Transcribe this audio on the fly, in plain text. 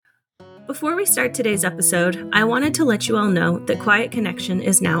Before we start today's episode, I wanted to let you all know that Quiet Connection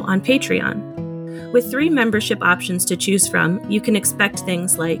is now on Patreon. With 3 membership options to choose from, you can expect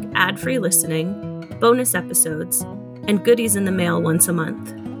things like ad-free listening, bonus episodes, and goodies in the mail once a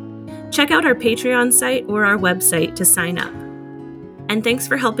month. Check out our Patreon site or our website to sign up. And thanks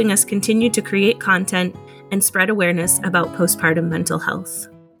for helping us continue to create content and spread awareness about postpartum mental health.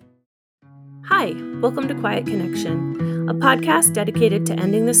 Hi, welcome to Quiet Connection, a podcast dedicated to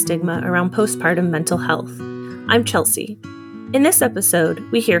ending the stigma around postpartum mental health. I'm Chelsea. In this episode,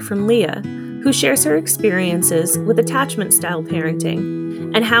 we hear from Leah, who shares her experiences with attachment-style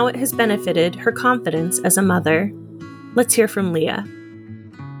parenting and how it has benefited her confidence as a mother. Let's hear from Leah.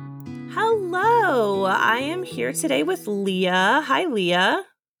 Hello, I am here today with Leah. Hi, Leah.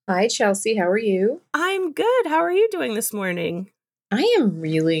 Hi, Chelsea. How are you? I'm good. How are you doing this morning? I am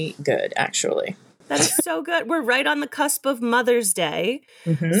really good, actually. That is so good. We're right on the cusp of Mother's Day.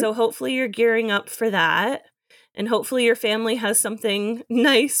 Mm-hmm. So hopefully you're gearing up for that. And hopefully your family has something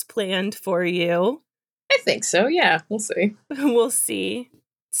nice planned for you. I think so. Yeah, we'll see. We'll see.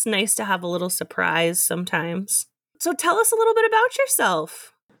 It's nice to have a little surprise sometimes. So tell us a little bit about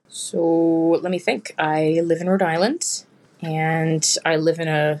yourself. So let me think. I live in Rhode Island, and I live in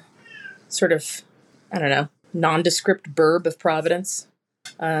a sort of, nondescript burb of Providence.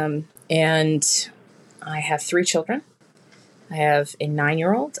 And I have 3 children. I have a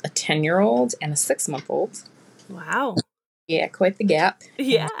 9-year-old, a 10-year-old, and a 6-month-old. Wow. Yeah, quite the gap.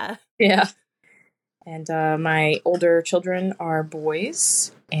 Yeah. Yeah. And my older children are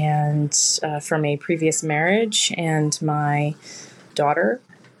boys, and from a previous marriage, and my daughter,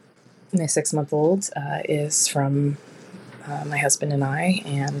 my 6-month-old, is from my husband and I,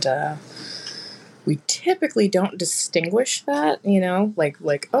 and we typically don't distinguish that,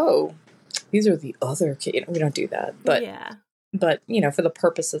 like, oh, these are the other kids. We don't do that, but yeah. But for the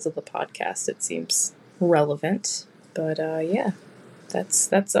purposes of the podcast, it seems relevant. But yeah,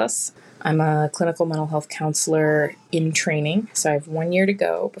 that's us. I'm a clinical mental health counselor in training, so I have 1 year to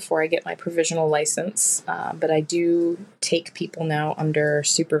go before I get my provisional license. But I do take people now under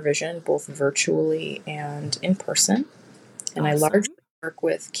supervision, both virtually and in person. And Awesome. I largely work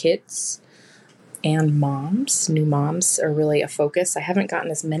with kids and moms. New moms are really a focus. I haven't gotten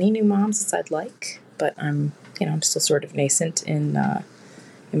as many new moms as I'd like, but I'm still sort of nascent in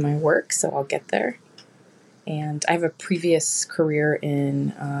my work, so I'll get there. And I have a previous career in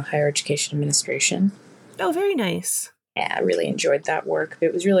higher education administration. Oh, very nice. Yeah, I really enjoyed that work. But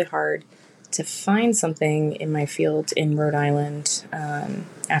it was really hard to find something in my field in Rhode Island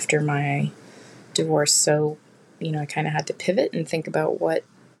after my divorce. So, I kind of had to pivot and think about what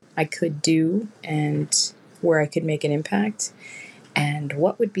I could do and where I could make an impact and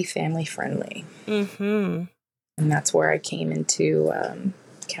what would be family friendly. Mm-hmm. And that's where I came into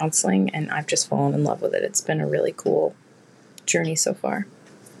counseling, and I've just fallen in love with it. It's been a really cool journey so far.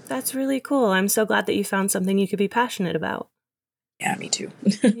 That's really cool. I'm so glad that you found something you could be passionate about. Yeah, me too.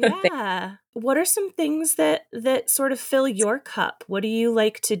 Yeah. What are some things that sort of fill your cup? What do you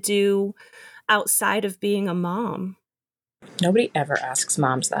like to do outside of being a mom? Nobody ever asks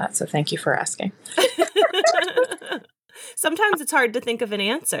moms that, so thank you for asking. Sometimes it's hard to think of an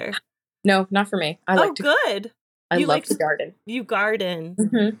answer. No, not for me. I like to. Good. I love to garden. You garden.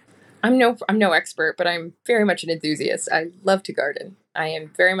 Mm-hmm. I'm no expert, but I'm very much an enthusiast. I love to garden. I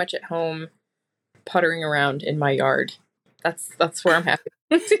am very much at home, puttering around in my yard. That's where I'm happy.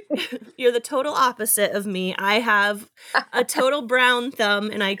 You're the total opposite of me. I have a total brown thumb,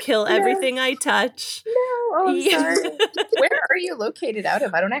 and I kill everything I touch. No, I'm sorry. Where are you located out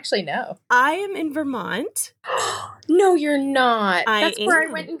of? I don't actually know. I am in Vermont. No, you're not. I That's where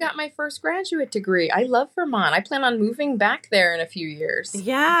I went and got my first graduate degree. I love Vermont. I plan on moving back there in a few years.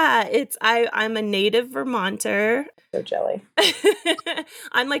 Yeah, I'm a native Vermonter. So jelly.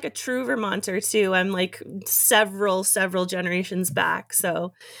 I'm like a true Vermonter too. I'm like several generations back.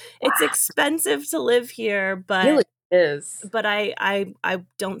 So it's expensive to live here, but it really is. But I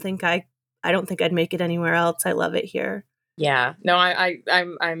don't think I'd make it anywhere else. I love it here. Yeah. No,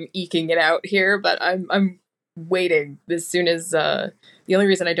 I'm eking it out here, but I'm waiting as soon as the only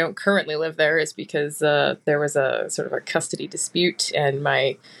reason I don't currently live there is because there was a sort of a custody dispute, and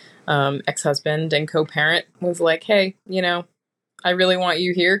my ex-husband and co-parent was like, hey, I really want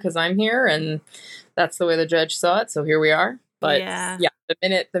you here because I'm here, and that's the way the judge saw it, so here we are. But yeah,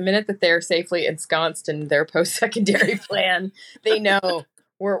 the minute that they're safely ensconced in their post-secondary plan, they know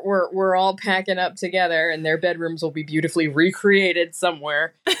we're all packing up together, and their bedrooms will be beautifully recreated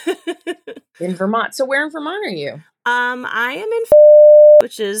somewhere in Vermont. So where in Vermont are you? I am in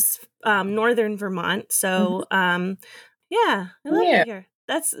which is northern Vermont. So yeah, I love it here.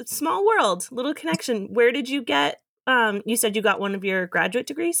 That's a small world, little connection. Where did you get, you said you got one of your graduate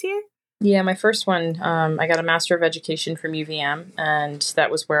degrees here? Yeah, my first one, I got a Master of Education from UVM, and that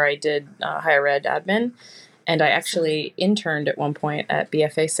was where I did higher ed admin. And I actually interned at one point at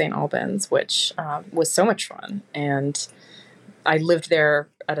BFA St. Albans, which was so much fun. And I lived there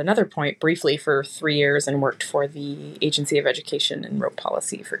at another point briefly for 3 years and worked for the Agency of Education and wrote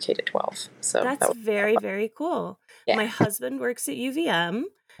policy for K to 12. So that's very, very cool. Yeah. My husband works at UVM.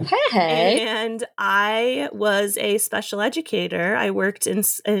 Hey. And I was a special educator. I worked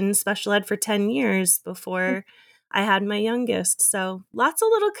in special ed for 10 years before I had my youngest. So lots of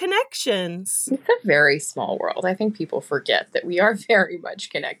little connections. It's a very small world. I think people forget that we are very much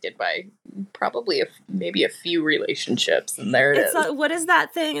connected by probably maybe a few relationships. And there it is. What is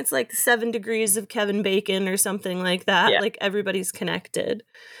that thing? It's like 7 degrees of Kevin Bacon or something like that. Yeah. Like everybody's connected.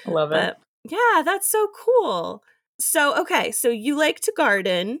 I love it. Yeah, that's so cool. So, okay, so you like to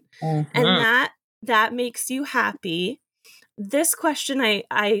garden, and that makes you happy. This question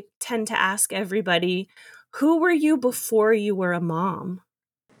I tend to ask everybody, who were you before you were a mom?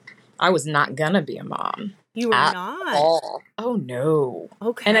 I was not gonna be a mom. You were not? All. Oh, no.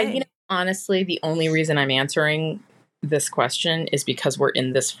 Okay. And honestly, the only reason I'm answering this question is because we're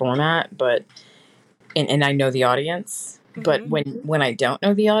in this format, and I know the audience. But when I don't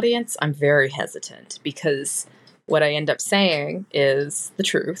know the audience, I'm very hesitant because what I end up saying is the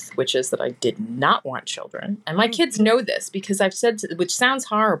truth, which is that I did not want children. And my kids know this because I've said, which sounds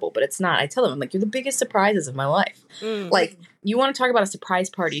horrible, but it's not. I tell them, I'm like, you're the biggest surprises of my life. Like, you want to talk about a surprise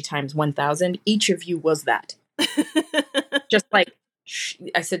party times 1,000? Each of you was that. Just like,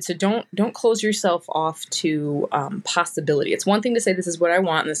 I said, so don't close yourself off to possibility. It's one thing to say, this is what I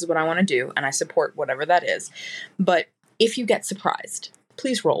want, and this is what I want to do, and I support whatever that is. But if you get surprised,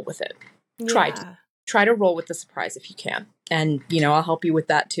 please roll with it. Yeah. Try to roll with the surprise if you can. And, I'll help you with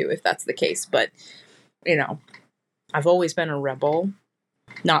that too, if that's the case. But, I've always been a rebel,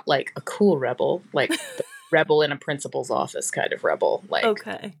 not like a cool rebel, like the rebel in a principal's office kind of rebel, like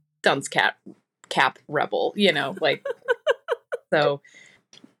dunce cap rebel, like, so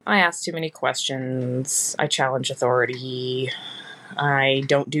I ask too many questions. I challenge authority. I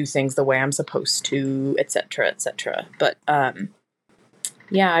don't do things the way I'm supposed to, et cetera, et cetera. But,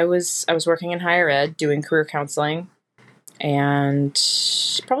 yeah, I was working in higher ed, doing career counseling, and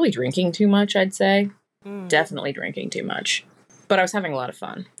probably drinking too much, I'd say. Definitely drinking too much. But I was having a lot of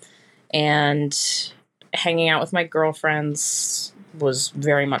fun. And hanging out with my girlfriends was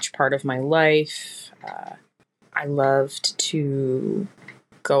very much part of my life. I loved to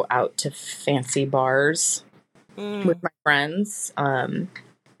go out to fancy bars with my friends.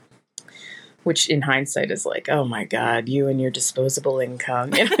 Which in hindsight is like, oh my God, you and your disposable income.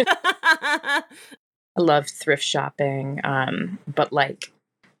 I love thrift shopping, but like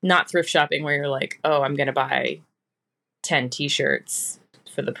not thrift shopping where you're like, oh, I'm going to buy 10 t-shirts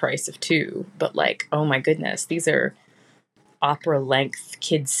for the price of 2. But like, oh my goodness, these are opera length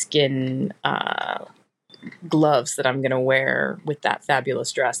kid skin gloves that I'm going to wear with that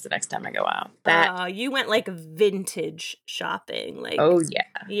fabulous dress the next time I go out. You went like vintage shopping. Like, oh yeah.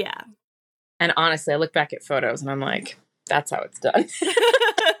 Yeah. And honestly, I look back at photos and I'm like, that's how it's done.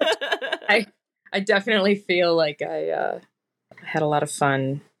 I definitely feel like I had a lot of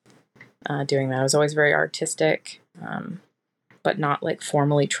fun doing that. I was always very artistic, but not like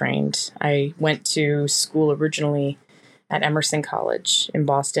formally trained. I went to school originally at Emerson College in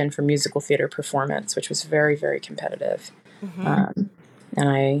Boston for musical theater performance, which was very, very competitive. And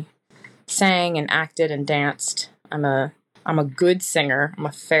I sang and acted and danced. I'm a good singer, I'm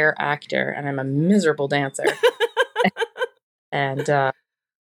a fair actor, and I'm a miserable dancer. And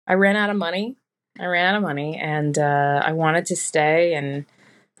I ran out of money. And I wanted to stay, and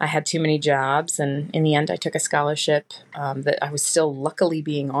I had too many jobs. And in the end, I took a scholarship that I was still luckily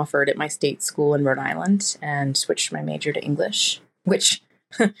being offered at my state school in Rhode Island, and switched my major to English, which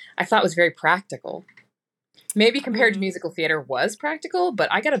I thought was very practical. Maybe compared to musical theater was practical,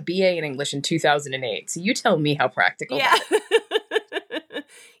 but I got a BA in English in 2008. So you tell me how practical that is.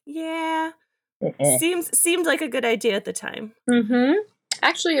 Yeah. Seemed like a good idea at the time.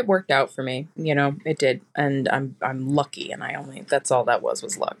 Actually, it worked out for me. It did. And I'm lucky, and that's all that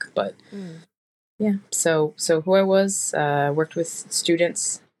was luck. But yeah, so who I was, worked with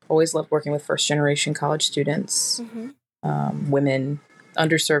students, always loved working with first generation college students, women,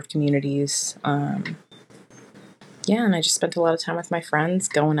 underserved communities, yeah, and I just spent a lot of time with my friends,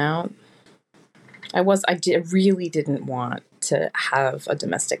 going out. I really didn't want to have a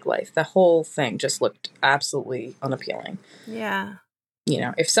domestic life. The whole thing just looked absolutely unappealing. Yeah.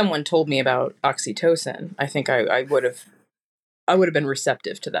 If someone told me about oxytocin, I think I would have I would have been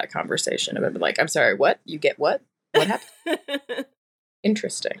receptive to that conversation. I would have been like, I'm sorry, what? You get what? What happened?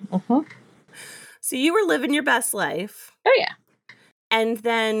 Interesting. Uh-huh. So you were living your best life. Oh, yeah. And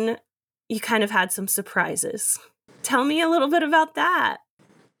then you kind of had some surprises. Tell me a little bit about that.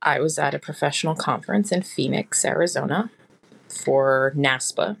 I was at a professional conference in Phoenix, Arizona for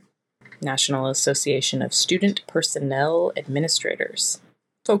NASPA, National Association of Student Personnel Administrators,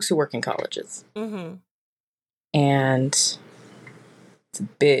 folks who work in colleges. Mm-hmm. And it's a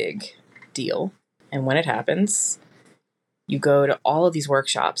big deal. And when it happens, you go to all of these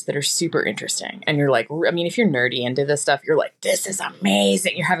workshops that are super interesting. And you're like, I mean, if you're nerdy into this stuff, you're like, this is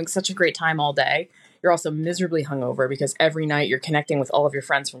amazing. You're having such a great time all day. You're also miserably hungover because every night you're connecting with all of your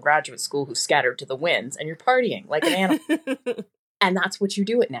friends from graduate school who scattered to the winds and you're partying like an animal. And that's what you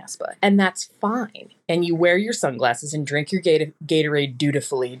do at NASPA. And that's fine. And you wear your sunglasses and drink your Gatorade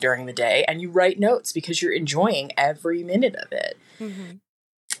dutifully during the day. And you write notes because you're enjoying every minute of it. Mm-hmm.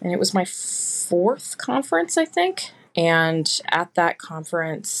 And it was my 4th conference, I think. And at that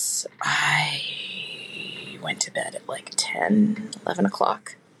conference, I went to bed at like 10, 11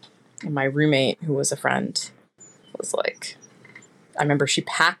 o'clock. And my roommate, who was a friend, was like, I remember she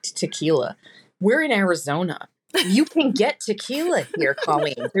packed tequila. We're in Arizona. You can get tequila here,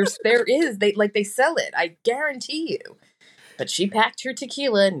 Colleen. They sell it. I guarantee you. But she packed her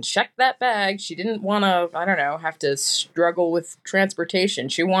tequila and checked that bag. She didn't want to, I don't know, have to struggle with transportation.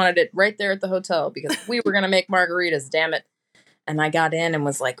 She wanted it right there at the hotel because we were going to make margaritas, damn it. And I got in and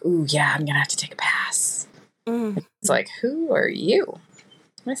was like, ooh, yeah, I'm going to have to take a pass. It's like, who are you?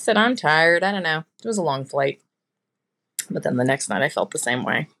 I said, I'm tired. I don't know. It was a long flight. But then the next night I felt the same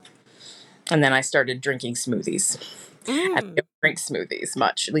way. And then I started drinking smoothies. I don't drink smoothies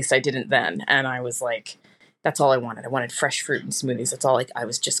much. At least I didn't then. And I was like, that's all I wanted. I wanted fresh fruit and smoothies. That's all I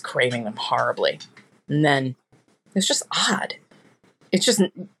was just craving them horribly. And then it was just odd. It's just,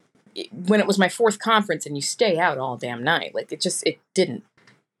 when it was my 4th conference and you stay out all damn night, like it didn't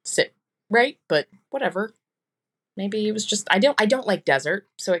sit right, but whatever. Maybe it was just, I don't like desert,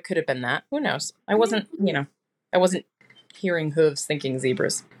 so it could have been that. Who knows? I wasn't hearing hooves thinking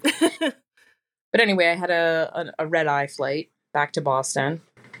zebras. But anyway, I had a red-eye flight back to Boston,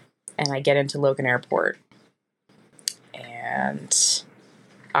 and I get into Logan Airport. And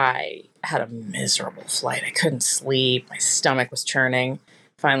I had a miserable flight. I couldn't sleep. My stomach was churning.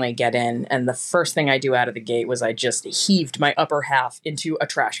 Finally, I get in, and the first thing I do out of the gate was I just heaved my upper half into a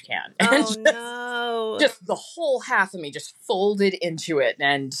trash can. Oh, no. Just the whole half of me just folded into it,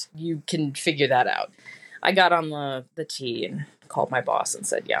 and you can figure that out. I got on the T and called my boss and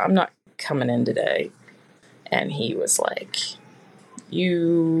said, yeah, I'm not coming in today. And he was like,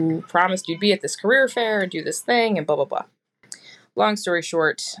 you promised you'd be at this career fair and do this thing and blah, blah, blah. Long story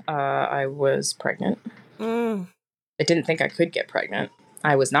short, I was pregnant. I didn't think I could get pregnant.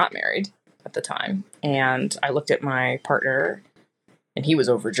 I was not married at the time. And I looked at my partner and he was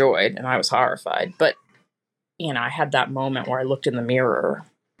overjoyed and I was horrified. But, I had that moment where I looked in the mirror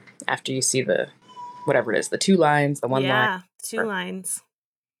after you see the, whatever it is, the 2 lines, the 1 line. Yeah, 2 lines.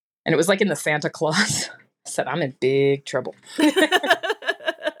 And it was like in the Santa Claus. I said, I'm in big trouble. I'm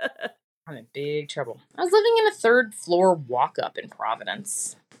in big trouble. I was living in a 3rd floor walk-up in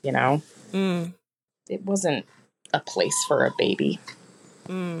Providence, It wasn't a place for a baby.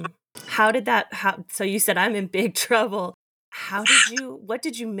 So you said I'm in big trouble. What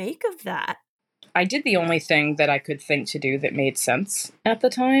did you make of that? I did the only thing that I could think to do that made sense at the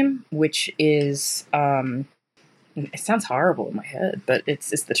time, which is, it sounds horrible in my head, but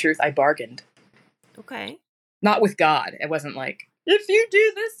it's the truth. I bargained. Okay. Not with God. It wasn't like, if you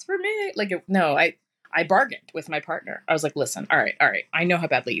do this for me. No, I bargained with my partner. I was like, listen, all right. I know how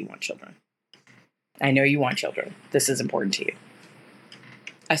badly you want children. I know you want children. This is important to you.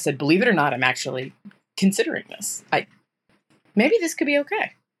 I said, believe it or not, I'm actually considering this. Maybe this could be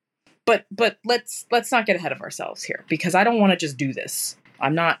okay. But let's not get ahead of ourselves here because I don't want to just do this.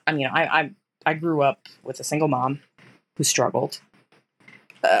 I grew up with a single mom who struggled,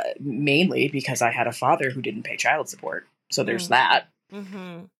 mainly because I had a father who didn't pay child support. So there's that,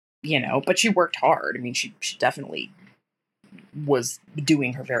 but she worked hard. I mean, she definitely was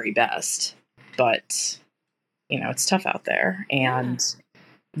doing her very best, but it's tough out there. And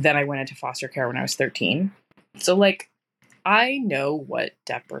then I went into foster care when I was 13. So I know what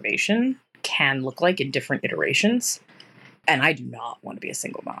deprivation can look like in different iterations. And I do not want to be a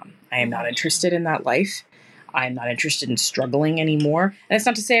single mom. I am not interested in that life. I'm not interested in struggling anymore. And it's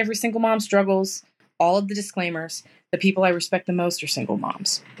not to say every single mom struggles. All of the disclaimers, the people I respect the most are single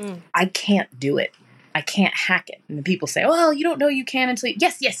moms. I can't do it. I can't hack it. And the people say, well, you don't know you can until you...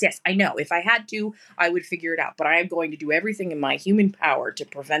 Yes, I know. If I had to, I would figure it out. But I am going to do everything in my human power to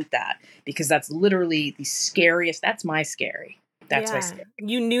prevent that, because that's literally the scariest. That's my scary. That's my scary.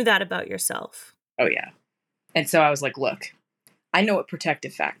 You knew that about yourself. Oh, yeah. And so I was like, look, I know what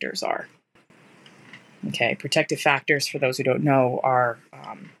protective factors are. Okay, protective factors, for those who don't know, are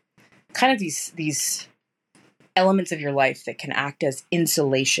kind of these elements of your life that can act as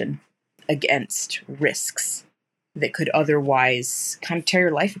insulation against risks that could otherwise kind of tear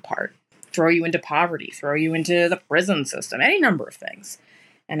your life apart, throw you into poverty, throw you into the prison system, any number of things.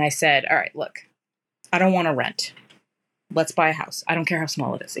 And I said, all right, look, I don't want to rent. Let's buy a house. I don't care how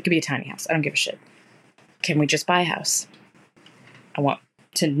small it is. It could be a tiny house. I don't give a shit. Can we just buy a house? I want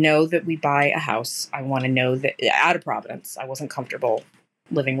to know that we buy a house. I want to know that, out of Providence, I wasn't comfortable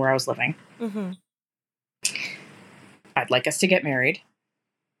living where I was living. Mm-hmm. I'd like us to get married.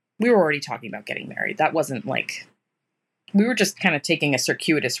 We were already talking about getting married. That wasn't like, we were just kind of taking a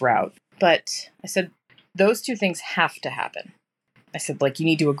circuitous route. But I said, those two things have to happen. I said, like, you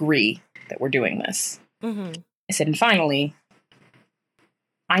need to agree that we're doing this. Mm-hmm. I said, and finally,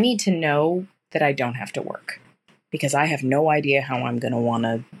 I need to know that I don't have to work, because I have no idea how I'm going to want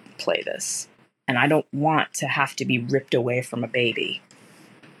to play this. And I don't want to have to be ripped away from a baby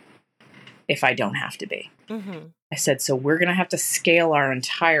if I don't have to be. Mm-hmm. I said, so we're going to have to scale our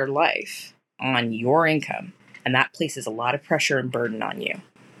entire life on your income. And that places a lot of pressure and burden on you.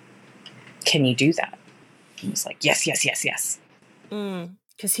 Can you do that? He was like, yes.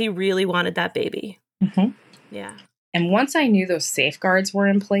 Because he really wanted that baby. Mm-hmm. Yeah. And once I knew those safeguards were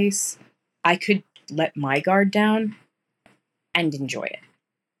in place, I could let my guard down and enjoy it.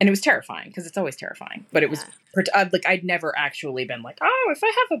 And it was terrifying, because it's always terrifying. But it was like, I'd never actually been like, oh, if I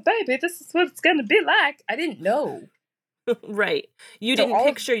have a baby, this is what it's going to be like. I didn't know. Right. You didn't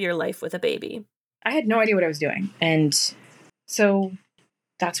picture your life with a baby. I had no idea what I was doing. And so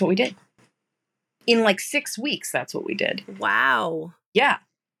that's what we did. In like 6 weeks, that's what we did. Wow. Yeah.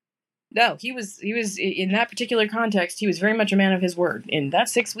 No, he was in that particular context, he was very much a man of his word. In that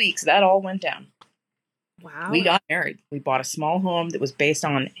 6 weeks, that all went down. Wow. We got married. We bought a small home that was based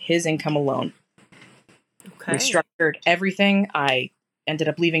on his income alone. Okay. Restructured everything. I ended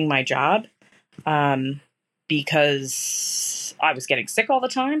up leaving my job because I was getting sick all the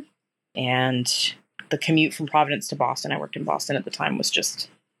time. And the commute from Providence to Boston, I worked in Boston at the time, was just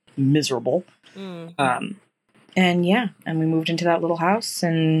miserable. Mm. And we moved into that little house,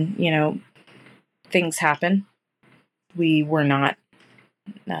 and, things happen. We were not,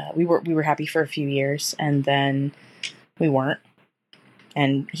 we were happy for a few years, and then we weren't.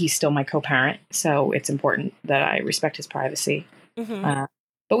 And he's still my co-parent, so it's important that I respect his privacy. Mm-hmm.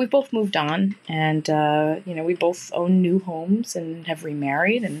 But we both moved on, and, we both own new homes and have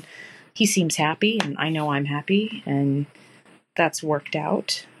remarried, and he seems happy, and I know I'm happy, and that's worked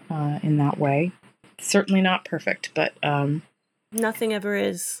out in that way. Certainly not perfect, but nothing ever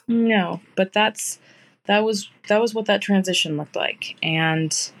is. No, but that was what that transition looked like.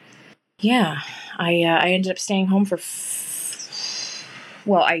 And I ended up staying home for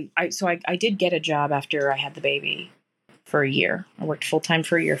I did get a job after I had the baby for a year. I worked full-time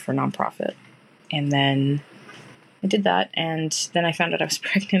for a year for a nonprofit, and then I did that, and then I found out I was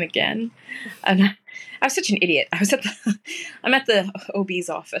pregnant again. And I was such an idiot. I'm at the OB's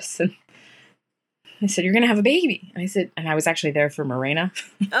office, and I said, "You're going to have a baby." And I said, and I was actually there for Morena.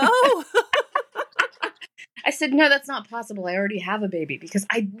 Oh. I said, "No, that's not possible. I already have a baby," because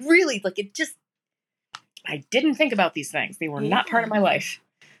I really I didn't think about these things. They were not part of my life.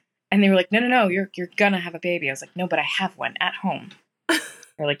 And they were like, no, you're going to have a baby. I was like, "No, but I have one at home."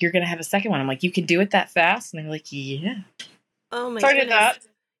 They're like, "You're going to have a second one." I'm like, "You can do it that fast?" And they were like, "Yeah." Oh my so goodness. I did that.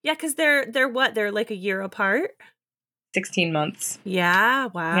 Yeah, because they're what? They're like a year apart? 16 months. Yeah,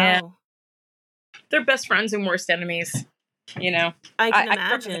 wow. Yeah. They're best friends and worst enemies, I can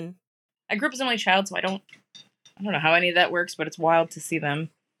imagine. I grew up as an only child, so I don't know how any of that works, but it's wild to see them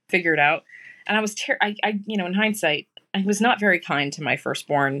figure it out. And I was, in hindsight, I was not very kind to my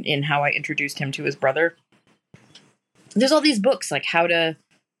firstborn in how I introduced him to his brother. There's all these books, like how to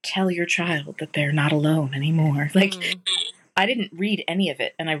tell your child that they're not alone anymore. I didn't read any of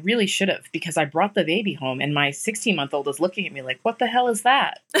it, and I really should have, because I brought the baby home, and my 16-month-old is looking at me like, "What the hell is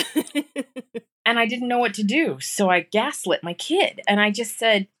that?" And I didn't know what to do, so I gaslit my kid, and I just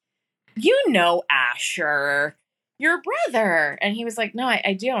said, "Asher, your brother." And he was like, "No,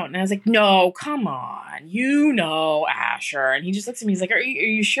 I don't." And I was like, "No, come on, Asher." And he just looks at me, he's like, are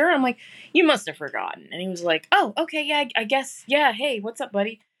you sure?" I'm like, "You must have forgotten." And he was like, "Oh, okay, yeah, I guess, yeah, hey, what's up,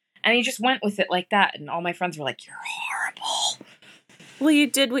 buddy?" And he just went with it like that, and all my friends were like, "You're horrible." Well, you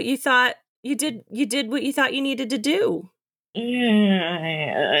did what you thought You did what you thought you needed to do.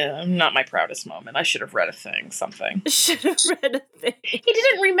 Yeah, not my proudest moment. I should have read something. Should have read a thing. He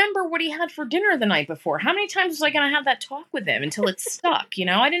didn't remember what he had for dinner the night before. How many times was I going to have that talk with him until it stuck?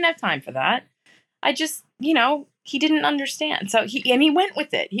 I didn't have time for that. I just, he didn't understand. So he went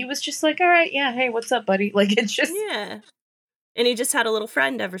with it. He was just like, all right, yeah, hey, what's up, buddy? Like, it's just. Yeah. And he just had a little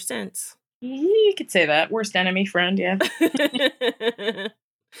friend ever since. You could say that. Worst enemy friend, yeah.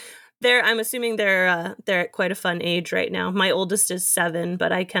 I'm assuming they're at quite a fun age right now. My oldest is 7,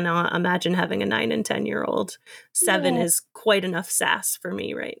 but I cannot imagine having a 9 and 10-year-old. 7 is quite enough sass for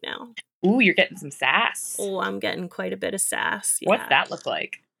me right now. Ooh, you're getting some sass. Oh, I'm getting quite a bit of sass. Yeah. What's that look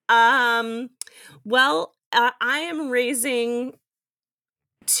like? Well, I am raising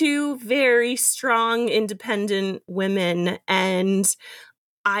 2 very strong, independent women, and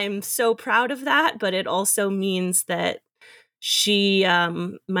I'm so proud of that, but it also means that she,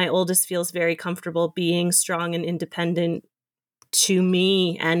 my oldest, feels very comfortable being strong and independent to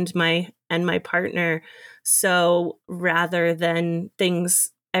me and my partner. So rather than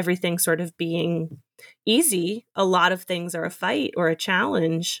everything sort of being easy, a lot of things are a fight or a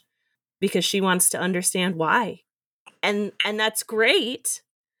challenge because she wants to understand why. And that's great.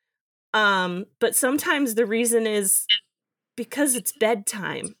 But sometimes the reason is because it's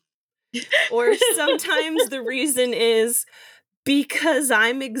bedtime. Or sometimes the reason is because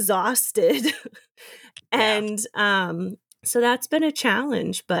I'm exhausted. And so that's been a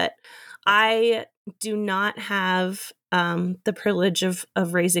challenge, but I do not have the privilege of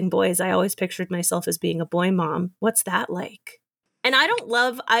raising boys. I always pictured myself as being a boy mom. What's that like? And I don't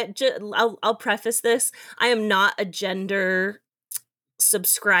love, I'll preface this. I am not a gender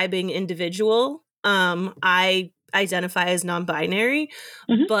subscribing individual. I identify as non-binary,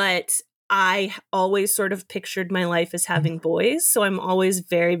 but I always sort of pictured my life as having boys. So I'm always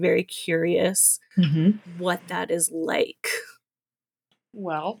very, very curious what that is like.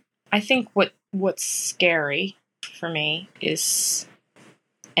 Well, I think what's scary for me is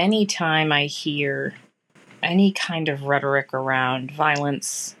anytime I hear any kind of rhetoric around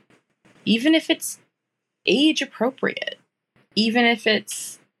violence, even if it's age appropriate, even if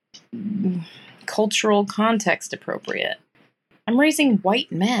it's cultural context appropriate. I'm raising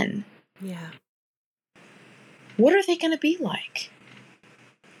white men. Yeah. What are they going to be like?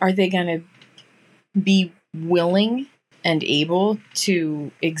 Are they going to be willing and able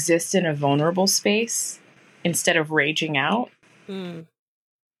to exist in a vulnerable space instead of raging out? And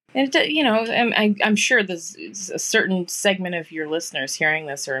I'm sure there's a certain segment of your listeners hearing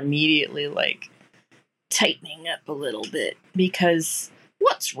this are immediately like tightening up a little bit because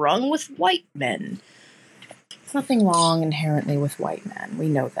what's wrong with white men? There's nothing wrong inherently with white men. We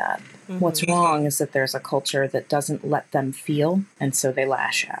know that. What's wrong is that there's a culture that doesn't let them feel, and so they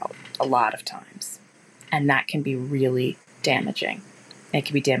lash out a lot of times. And that can be really damaging. It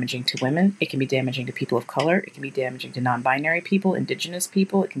can be damaging to women. It can be damaging to people of color. It can be damaging to non-binary people, indigenous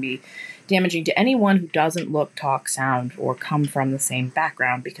people. It can be damaging to anyone who doesn't look, talk, sound, or come from the same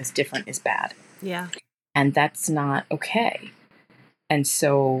background because different is bad. Yeah. And that's not okay. And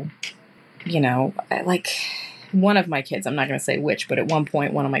so, like one of my kids, I'm not going to say which, but at one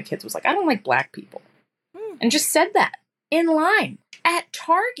point, one of my kids was like, I don't like black people. And just said that in line at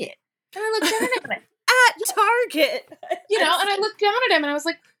Target. And I looked down at him. At Target. And I looked down at him and I was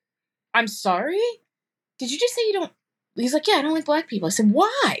like, I'm sorry? Did you just say you don't? He's like, yeah, I don't like black people. I said,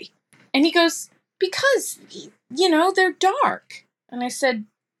 why? And he goes, because, they're dark. And I said,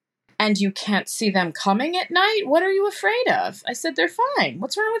 and you can't see them coming at night? What are you afraid of? I said, they're fine.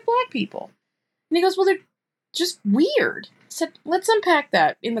 What's wrong with black people? And he goes, well, they're just weird. I said, let's unpack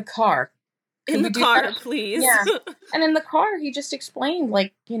that in the car. In the car, please. Yeah. And in the car, he just explained,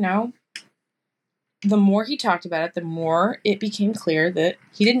 the more he talked about it, the more it became clear that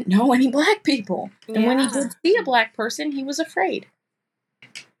he didn't know any black people. And when he did see a black person, he was afraid.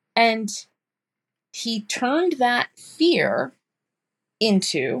 And he turned that fear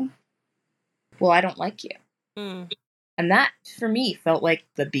into, well, I don't like you. And that, for me, felt like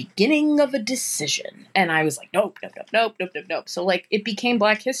the beginning of a decision. And I was like, nope. So, it became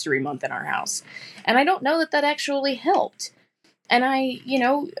Black History Month in our house. And I don't know that actually helped. And I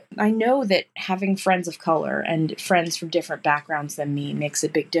know that having friends of color and friends from different backgrounds than me makes a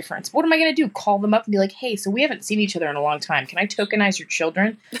big difference. What am I going to do? Call them up and be like, hey, so we haven't seen each other in a long time. Can I tokenize your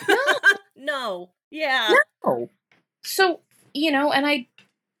children? No. No. Yeah. No. So, and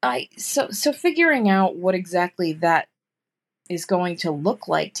so figuring out what exactly that is going to look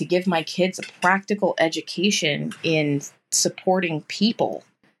like to give my kids a practical education in supporting people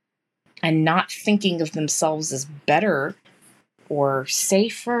and not thinking of themselves as better or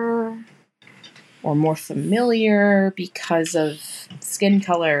safer or more familiar because of skin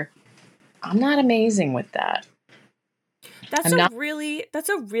color. I'm not amazing with that. That's a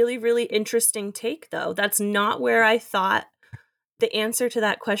really, really interesting take, though. That's not where I thought the answer to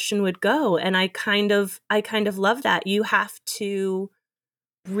that question would go. And I kind of love that. You have to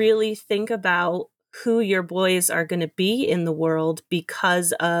really think about who your boys are going to be in the world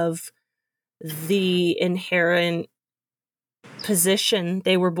because of the inherent position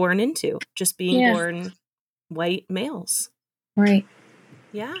they were born into, just being born white males. Right.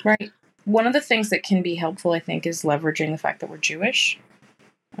 Yeah. Right. One of the things that can be helpful, I think, is leveraging the fact that we're Jewish.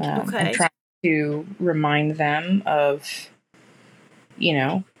 And trying to remind them of,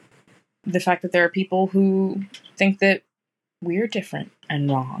 the fact that there are people who think that we're different and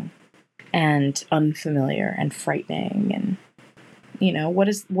wrong and unfamiliar and frightening. And, what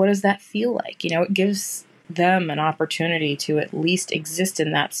does that feel like? It gives them an opportunity to at least exist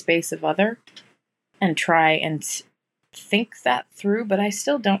in that space of other and try and think that through. But I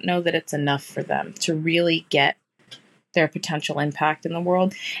still don't know that it's enough for them to really get their potential impact in the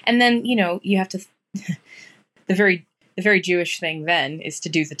world. And then, you have to, the very Jewish thing then is to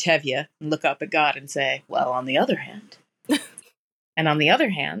do the tevya and look up at God and say, well, on the other hand, and on the other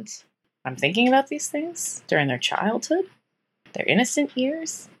hand, I'm thinking about these things during their childhood, their innocent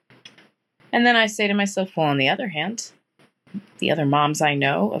years. And then I say to myself, well, on the other hand, the other moms I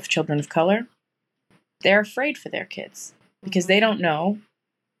know of children of color, they're afraid for their kids because they don't know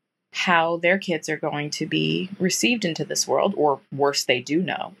how their kids are going to be received into this world, or worse, they do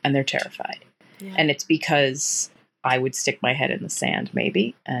know, and they're terrified. Yeah. And it's because I would stick my head in the sand,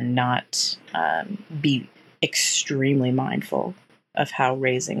 maybe, and not be extremely mindful of how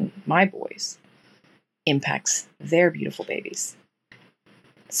raising my boys impacts their beautiful babies.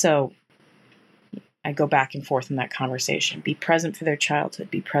 So I go back and forth in that conversation. Be present for their childhood.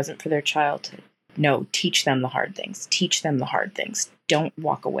 Be present for their childhood. No, teach them the hard things. Teach them the hard things. Don't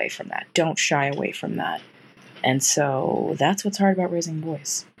walk away from that. Don't shy away from that. And so that's what's hard about raising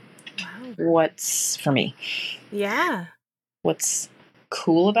boys. Wow. What's, for me. Yeah. What's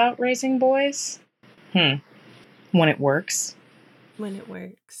cool about raising boys? When it works. When it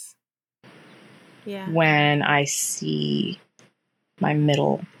works. Yeah. When I see my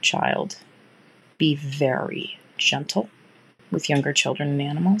middle child be very gentle with younger children and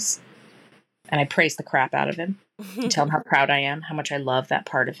animals. And I praise the crap out of him and tell him how proud I am, how much I love that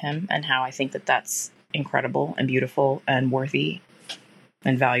part of him, and how I think that that's incredible and beautiful and worthy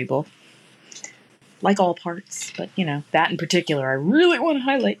and valuable. Like all parts, but, that in particular, I really want to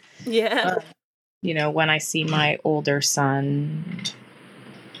highlight. Yeah. When I see my older son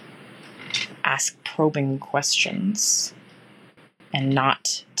ask probing questions and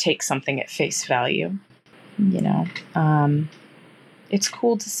not take something at face value, it's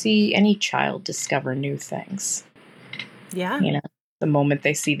cool to see any child discover new things. Yeah. The moment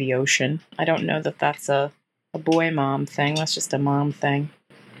they see the ocean. I don't know that that's a boy-mom thing. That's just a mom thing.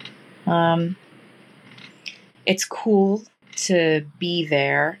 It's cool to be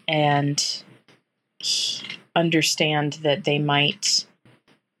there and understand that they might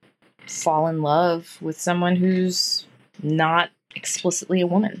fall in love with someone who's not explicitly a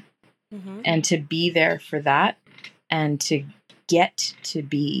woman. Mm-hmm. And to be there for that and to get to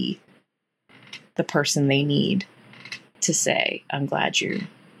be the person they need to say, I'm glad you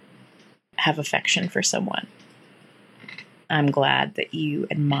have affection for someone. I'm glad that you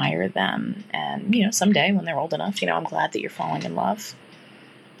admire them. And, someday when they're old enough, I'm glad that you're falling in love.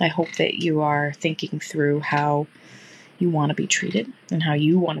 I hope that you are thinking through how you want to be treated and how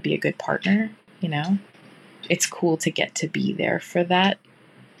you want to be a good partner. It's cool to get to be there for that.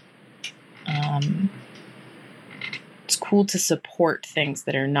 It's cool to support things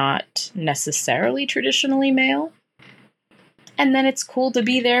that are not necessarily traditionally male. And then it's cool to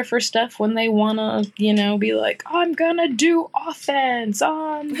be there for stuff when they want to, be like, I'm going to do offense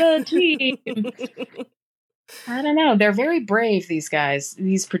on the team. I don't know. They're very brave, these guys.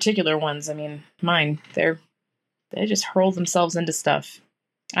 These particular ones. I mean, mine, they just hurl themselves into stuff.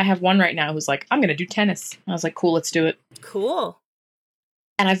 I have one right now who's like, I'm going to do tennis. I was like, cool, let's do it. Cool.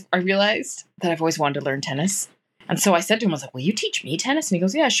 And I realized that I've always wanted to learn tennis. And so I said to him, I was like, will you teach me tennis? And he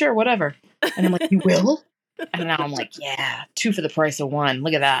goes, yeah, sure, whatever. And I'm like, you will? And now I'm like, yeah, 2 for the price of 1.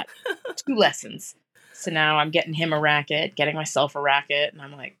 Look at that. 2 lessons. So now I'm getting him a racket, getting myself a racket. And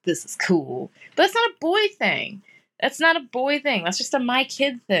I'm like, this is cool. But that's not a boy thing. That's not a boy thing. That's just a my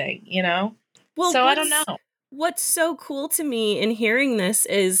kid thing, Well, so I don't know. What's so cool to me in hearing this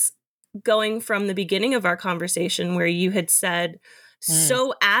is going from the beginning of our conversation where you had said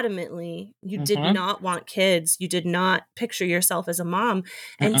so adamantly. You did not want kids. You did not picture yourself as a mom.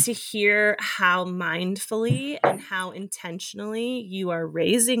 And to hear how mindfully and how intentionally you are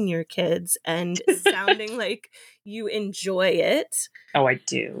raising your kids and sounding like you enjoy it. Oh, I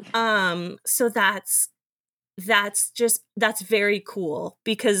do. So that's very cool,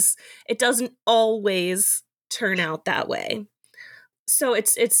 because it doesn't always turn out that way. So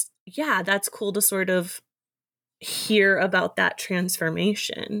it's yeah, that's cool to sort of hear about that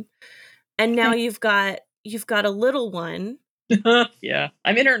transformation. And now you've got a little one. Yeah.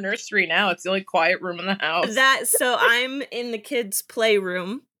 I'm in her nursery now. It's the only quiet room in the house. So I'm in the kids'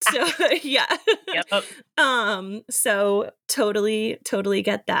 playroom. So yeah. Yep. So totally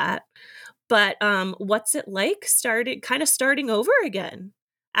get that. But what's it like starting over again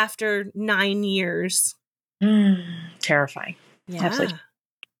after 9 years? Terrifying. Yeah. Absolutely.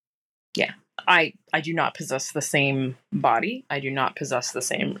 Yeah. I do not possess the same body. I do not possess the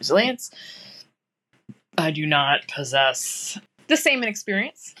same resilience. I do not possess the same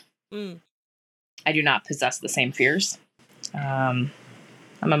experience. I do not possess the same fears. I'm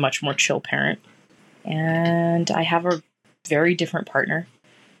a much more chill parent. And I have a very different partner.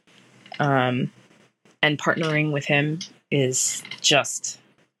 And partnering with him is just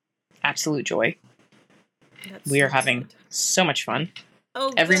absolute joy. We are having so much fun.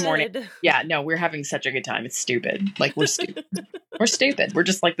 Oh, every good. morning. Yeah, no, we're having such a good time. It's stupid. Like, we're stupid. We're stupid. We're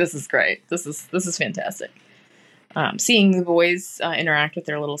just like, this is great. This is fantastic. Seeing the boys interact with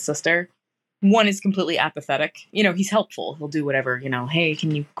their little sister. One is completely apathetic. You know, he's helpful. He'll do whatever, you know, hey,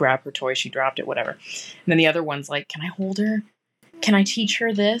 can you grab her toy? She dropped it, whatever. And then the other one's like, can I hold her? Can I teach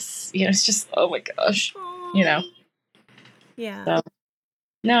her this? You know, it's just, oh my gosh. Aww. You know? Yeah. So,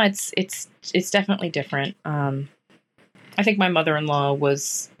 no, it's definitely different. I think my mother-in-law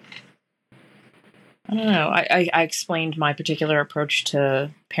was, I don't know, I explained my particular approach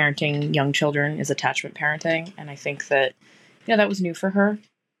to parenting young children is attachment parenting. And I think that, you know, that was new for her.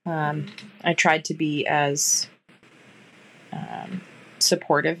 I tried to be as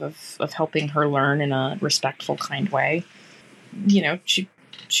supportive of helping her learn in a respectful, kind way. You know,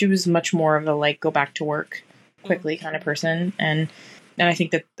 she was much more of a, like, go back to work quickly kind of person. And I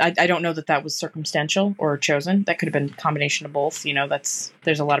think that I don't know that was circumstantial or chosen. That could have been a combination of both. You know,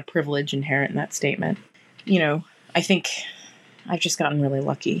 there's a lot of privilege inherent in that statement. You know, I think I've just gotten really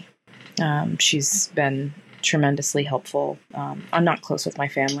lucky. She's been tremendously helpful. I'm not close with my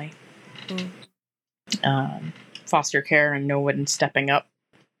family. Foster care and no one stepping up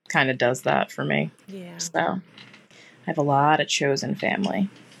kind of does that for me. Yeah. So I have a lot of chosen family.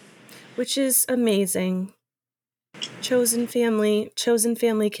 Which is amazing. Chosen family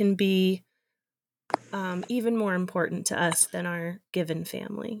can be even more important to us than our given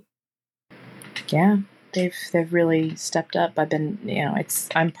family. Yeah, they've really stepped up. I've been, you know,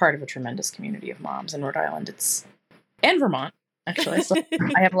 I'm part of a tremendous community of moms in Rhode Island. And Vermont, actually. So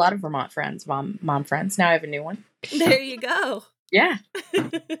I have a lot of Vermont friends, mom friends. Now I have a new one. There you go. Yeah.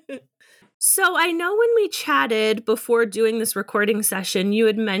 So I know when we chatted before doing this recording session, you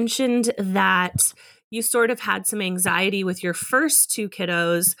had mentioned that you sort of had some anxiety with your first two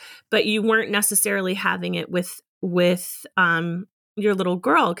kiddos, but you weren't necessarily having it with your little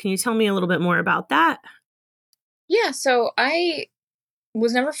girl. Can you tell me a little bit more about that? Yeah, so I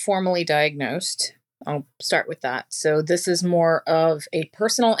was never formally diagnosed. I'll start with that. So this is more of a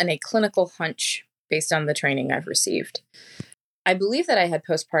personal and a clinical hunch based on the training I've received. I believe that I had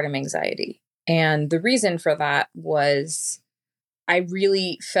postpartum anxiety. And the reason for that was I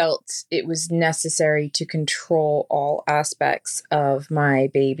really felt it was necessary to control all aspects of my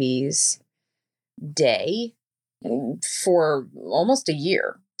baby's day for almost a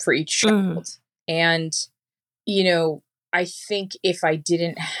year for each child. And, you know, I think if I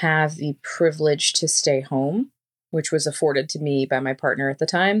didn't have the privilege to stay home, which was afforded to me by my partner at the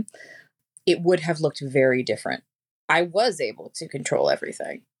time, it would have looked very different. I was able to control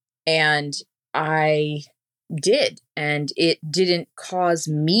everything, and I did, and it didn't cause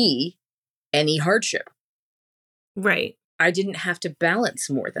me any hardship. Right. I didn't have to balance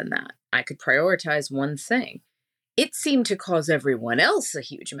more than that. I could prioritize one thing. It seemed to cause everyone else a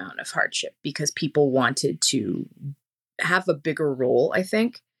huge amount of hardship because people wanted to have a bigger role, I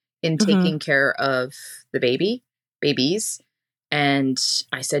think, in taking care of the babies. And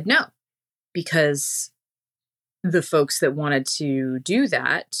I said no, because the folks that wanted to do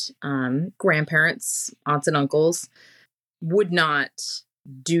that, grandparents, aunts and uncles, would not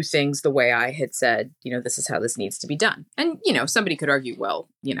do things the way I had said, you know, this is how this needs to be done. And, you know, somebody could argue, well,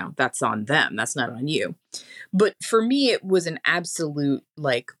 you know, that's on them. That's not on you. But for me, it was an absolute,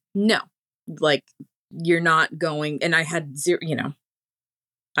 like, no, like, you're not going. And I had zero, you know,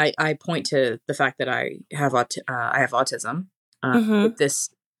 I point to the fact that I have autism with this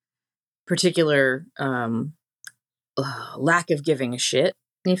particular lack of giving a shit,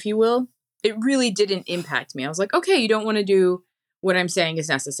 if you will. It really didn't impact me. I was like, okay, you don't want to do what I'm saying is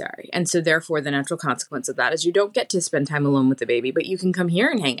necessary. And so therefore the natural consequence of that is you don't get to spend time alone with the baby, but you can come here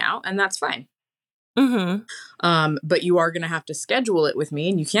and hang out, and that's fine. But you are going to have to schedule it with me,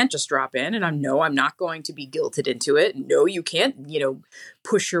 and you can't just drop in. And I'm not going to be guilted into it. No, you can't,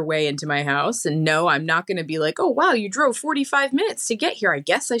 push your way into my house. And no, I'm not going to be like, oh, wow, you drove 45 minutes to get here. I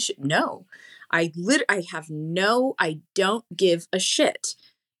guess I should. No, I don't give a shit.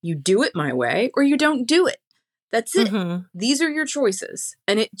 You do it my way or you don't do it. That's it. These are your choices.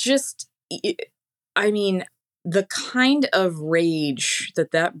 And the kind of rage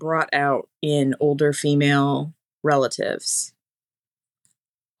that brought out in older female relatives,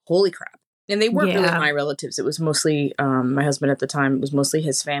 holy crap. And they weren't really my relatives. It was mostly my husband at the time. It was mostly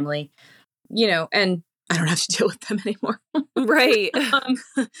his family, and I don't have to deal with them anymore. Right.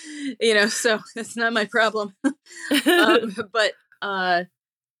 So that's not my problem. But I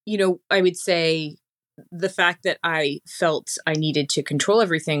would say the fact that I felt I needed to control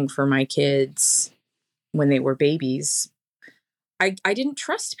everything for my kids when they were babies, I didn't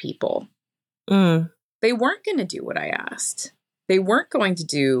trust people. They weren't going to do what I asked. They weren't going to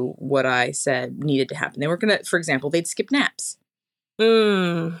do what I said needed to happen. They weren't going to, for example, they'd skip naps.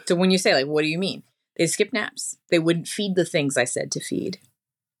 So when you say, like, what do you mean? They'd skip naps. They wouldn't feed the things I said to feed,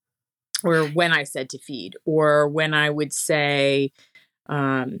 or when I said to feed, or when I would say,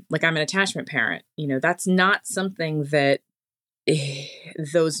 like, I'm an attachment parent. That's not something that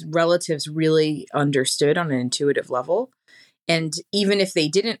those relatives really understood on an intuitive level. And even if they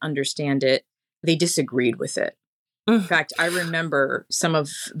didn't understand it, they disagreed with it. In fact, I remember some of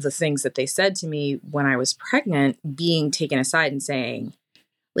the things that they said to me when I was pregnant being taken aside and saying,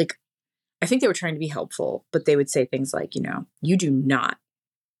 like, I think they were trying to be helpful, but they would say things like, you do not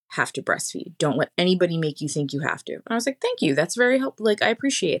have to breastfeed. Don't let anybody make you think you have to. And I was like, thank you. That's very helpful. Like, I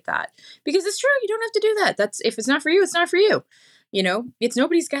appreciate that, because it's true. You don't have to do that. If it's not for you, it's not for you. It's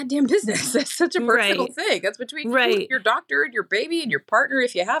nobody's goddamn business. That's such a personal thing. That's between you, your doctor, and your baby, and your partner,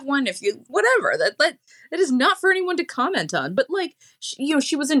 if you have one, if you, whatever. That is not for anyone to comment on. But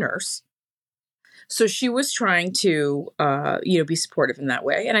she was a nurse. So she was trying to, be supportive in that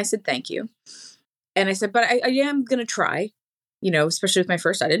way. And I said, thank you. And I said, but I am going to try, especially with my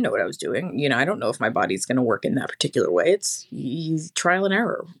first, I didn't know what I was doing. I don't know if my body's going to work in that particular way. It's trial and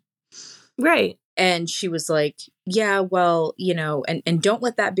error. Right. And she was like, yeah, well, and don't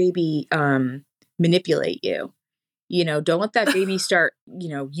let that baby manipulate you. Don't let that baby start,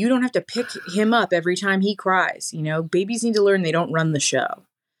 you don't have to pick him up every time he cries. Babies need to learn they don't run the show.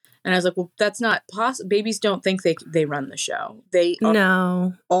 And I was like, well, that's not possible. Babies don't think they run the show.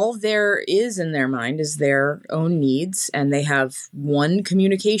 No. All there is in their mind is their own needs, and they have one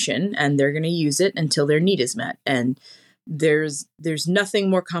communication, and they're going to use it until their need is met. And there's nothing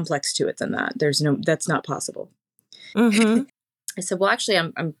more complex to it than that. That's not possible. I said, well, actually,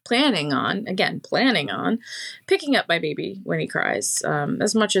 I'm planning on picking up my baby when he cries,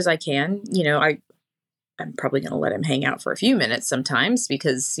 as much as I can. I'm probably going to let him hang out for a few minutes sometimes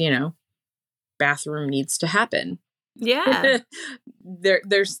because, bathroom needs to happen. Yeah.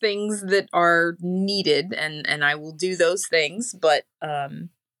 There's things that are needed, and I will do those things. But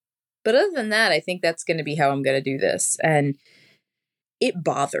other than that, I think that's going to be how I'm going to do this. And it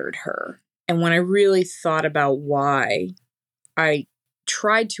bothered her. And when I really thought about why, I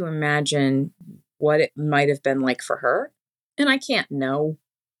tried to imagine what it might have been like for her. And I can't know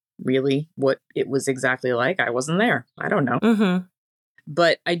really what it was exactly like. I wasn't there. I don't know.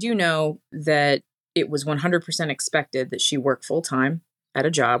 But I do know that it was 100% expected that she work full time at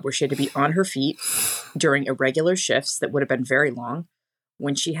a job where she had to be on her feet during irregular shifts that would have been very long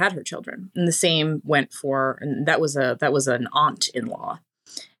when she had her children. And the same went for, and that was an aunt-in-law.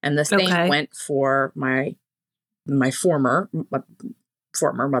 And the same went for my former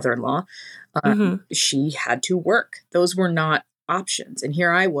mother-in-law. She had to work. Those were not options. And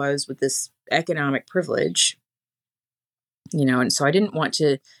here I was with this economic privilege, and so I didn't want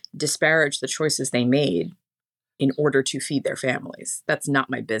to disparage the choices they made in order to feed their families. That's not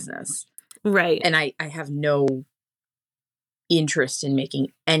my business. Right. And I have no interest in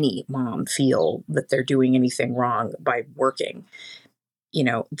making any mom feel that they're doing anything wrong by working.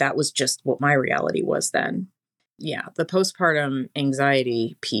 That was just what my reality was then. Yeah. The postpartum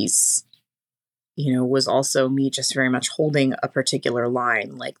anxiety piece, was also me just very much holding a particular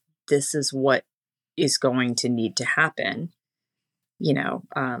line. Like, this is what is going to need to happen.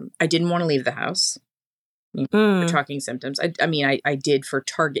 I didn't want to leave the house. For talking symptoms. I mean, I did for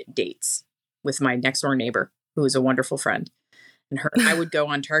Target dates with my next door neighbor, who was a wonderful friend. And I would go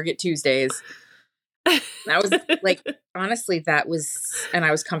on Target Tuesdays. That was like, honestly, and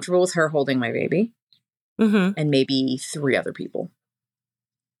I was comfortable with her holding my baby and maybe 3 other people.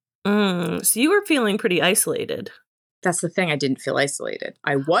 So you were feeling pretty isolated. That's the thing. I didn't feel isolated.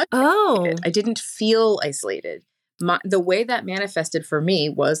 I was. Isolated. I didn't feel isolated. The way that manifested for me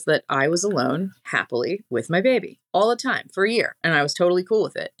was that I was alone happily with my baby all the time for a year. And I was totally cool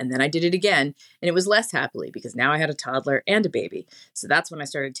with it. And then I did it again. And it was less happily because now I had a toddler and a baby. So that's when I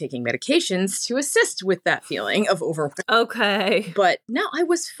started taking medications to assist with that feeling of overwhelm. Okay. But no, I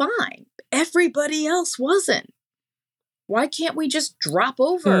was fine. Everybody else wasn't. Why can't we just drop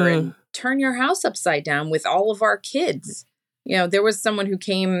over and turn your house upside down with all of our kids? You know, there was someone who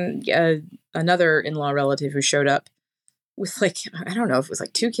came, another in-law relative who showed up with like, I don't know if it was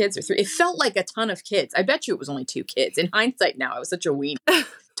like 2 kids or 3. It felt like a ton of kids. I bet you it was only 2 kids. In hindsight now, I was such a weenie,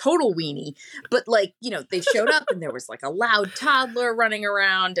 total weenie. But like, you know, they showed up and there was like a loud toddler running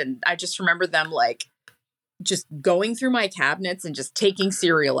around. And I just remember them like just going through my cabinets and just taking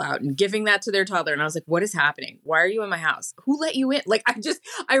cereal out and giving that to their toddler. And I was like, what is happening? Why are you in my house? Who let you in? Like,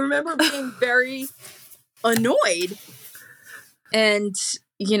 I remember being very annoyed. And,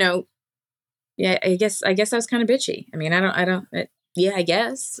 you know, yeah, I guess I was kind of bitchy. I mean, I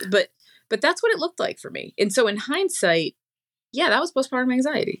guess, but that's what it looked like for me. And so in hindsight, yeah, that was postpartum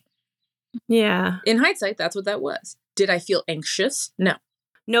anxiety. Yeah. In hindsight, that's what that was. Did I feel anxious? No.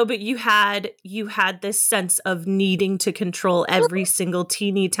 No, but you had this sense of needing to control every single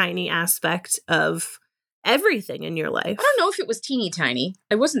teeny tiny aspect of everything in your life. I don't know if it was teeny tiny.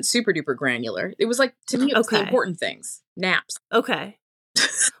 I wasn't super duper granular. It was like, to me, it was the important things. Naps. Okay.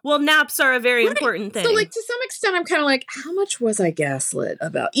 Well, naps are a very important thing. So, like, to some extent, I'm kind of like, how much was I gaslit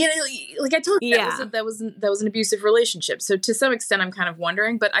about? You know, like I told you, that was an abusive relationship. So, to some extent, I'm kind of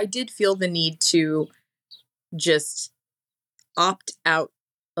wondering. But I did feel the need to just opt out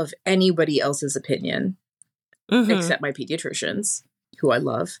of anybody else's opinion, except my pediatricians, who I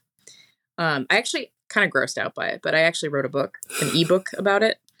love. I actually kind of grossed out by it, but I actually wrote a book, an ebook about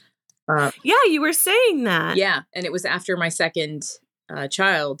it. Yeah, you were saying that. Yeah, and it was after my second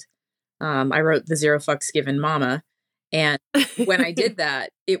child. I wrote The Zero Fucks Given Mama. And when I did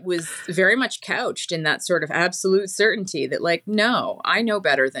that, it was very much couched in that sort of absolute certainty that, like, no, I know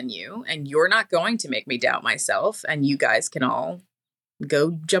better than you, and you're not going to make me doubt myself, and you guys can all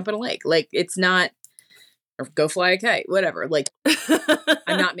go jump in a lake. Like, it's not, or go fly a kite, whatever. Like,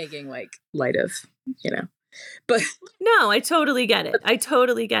 I'm not making, like, light of, you know. But no, I totally get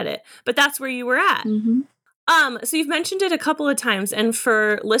it. But that's where you were at. So you've mentioned it a couple of times, and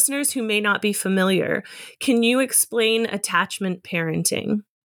for listeners who may not be familiar, can you explain attachment parenting?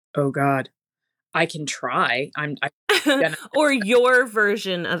 Oh God, I can try. I'm or your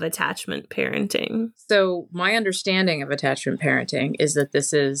version of attachment parenting. So my understanding of attachment parenting is that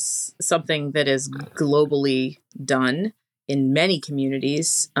this is something that is globally done in many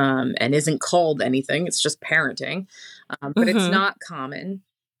communities, and isn't called anything. It's just parenting, but it's not common.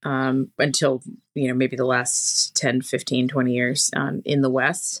 Until, you know, maybe the last 10, 15, 20 years in the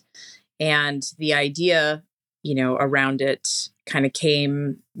West. And the idea, you know, around it kind of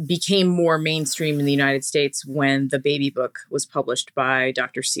became more mainstream in the United States when the baby book was published by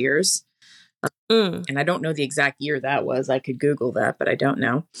Dr. Sears. And I don't know the exact year that was. I could Google that, but I don't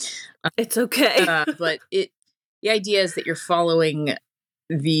know. It's okay. But the idea is that you're following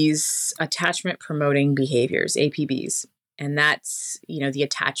these attachment promoting behaviors, APBs. And that's, you know, the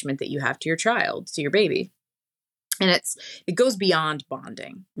attachment that you have to your child, to your baby. And it goes beyond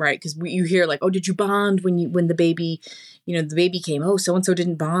bonding, right? Because you hear like, oh, did you bond when the baby, you know, the baby came, oh, so-and-so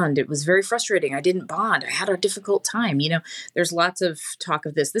didn't bond. It was very frustrating. I didn't bond. I had a difficult time. You know, there's lots of talk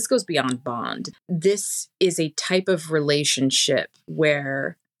of this. This goes beyond bond. This is a type of relationship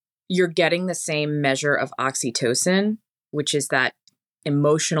where you're getting the same measure of oxytocin, which is that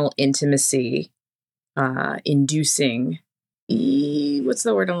emotional intimacy inducing, what's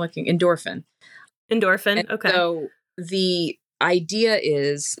the word I'm looking? Endorphin. And okay. So the idea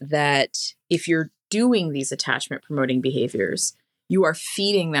is that if you're doing these attachment promoting behaviors, you are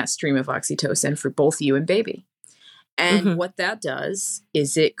feeding that stream of oxytocin for both you and baby. And what that does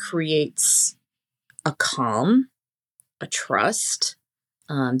is it creates a calm, a trust,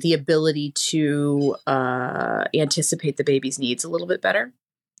 the ability to anticipate the baby's needs a little bit better.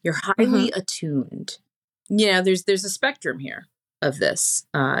 You're highly attuned. You know, there's a spectrum here of this.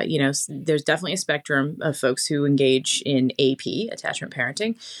 You know, there's definitely a spectrum of folks who engage in AP, attachment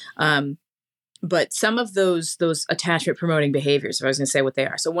parenting. But some of those attachment promoting behaviors, if I was going to say what they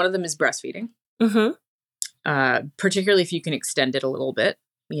are. So one of them is breastfeeding. particularly if you can extend it a little bit,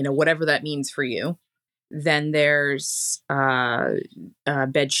 whatever that means for you. Then there's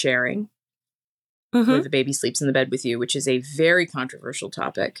bed sharing, where the baby sleeps in the bed with you, which is a very controversial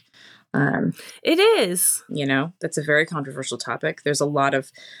topic. It is. That's a very controversial topic. There's a lot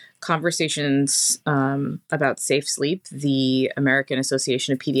of conversations about safe sleep. The American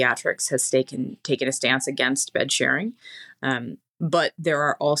Association of Pediatrics has taken a stance against bed sharing. But there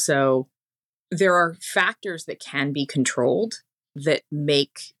are factors that can be controlled that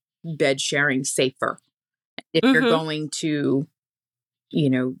make bed sharing safer. If you're going to,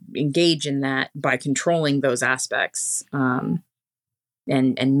 engage in that by controlling those aspects and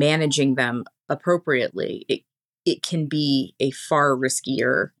managing them appropriately, it can be a far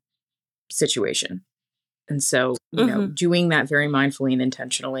riskier situation. And so, doing that very mindfully and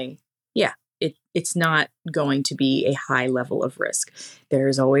intentionally, it's not going to be a high level of risk. There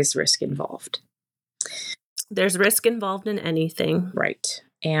is always risk involved. There's risk involved in anything. Right.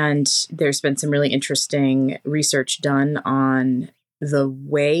 And there's been some really interesting research done on the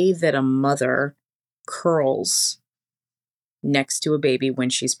way that a mother curls next to a baby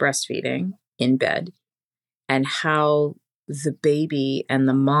when she's breastfeeding in bed, and how the baby and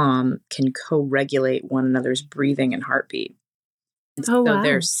the mom can co-regulate one another's breathing and heartbeat. And so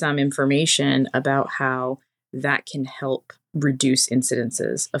there's some information about how that can help reduce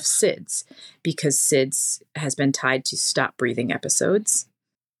incidences of SIDS, because SIDS has been tied to stop breathing episodes.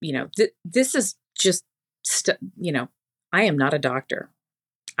 This is just, I am not a doctor.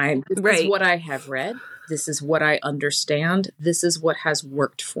 This is what I have read. This is what I understand. This is what has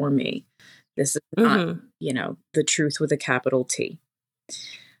worked for me. This is not, the truth with a capital T.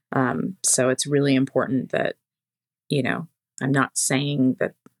 So it's really important that, I'm not saying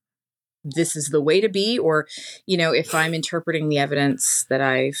that this is the way to be, or, if I'm interpreting the evidence that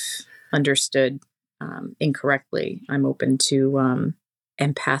I've understood incorrectly, I'm open to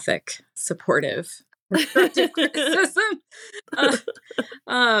empathic, supportive, constructive criticism.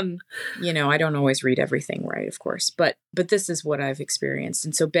 I don't always read everything right, of course, but this is what I've experienced.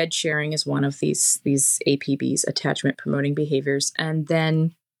 And so bed sharing is one of these APBs, attachment promoting behaviors. And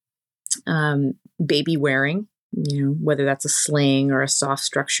then baby wearing, whether that's a sling or a soft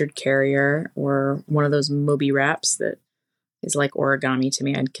structured carrier or one of those Moby wraps that is like origami to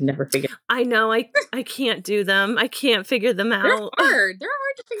me. I can never figure. I know. I can't do them. I can't figure them out. They're hard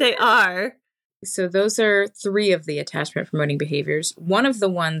to figure out. They are. So those are 3 of the attachment promoting behaviors. One of the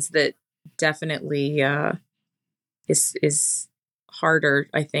ones that definitely is harder,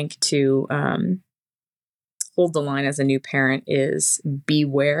 I think, to hold the line as a new parent is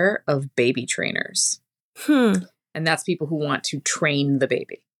beware of baby trainers. And that's people who want to train the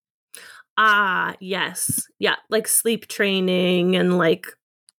baby. Ah, yes. Yeah, like sleep training and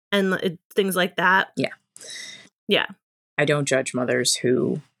things like that. Yeah. Yeah. I don't judge mothers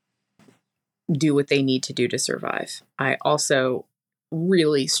who do what they need to do to survive. I also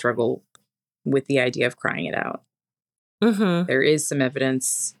really struggle with the idea of crying it out. There is some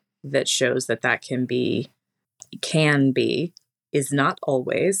evidence that shows that can be, is not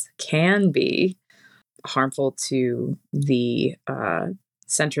always, can be harmful to the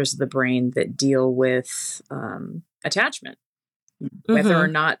centers of the brain that deal with attachment, whether or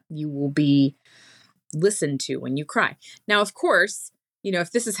not you will be listened to when you cry. Now, of course,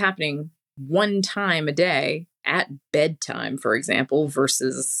 if this is happening one time a day at bedtime, for example,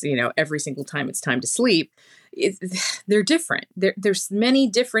 versus, every single time it's time to sleep, they're different. There's many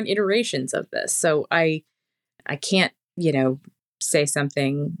different iterations of this. So I can't, say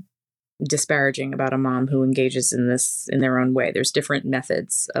something disparaging about a mom who engages in this in their own way. There's different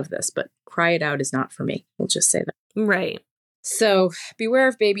methods of this, but cry it out is not for me. We'll just say that. Right. So beware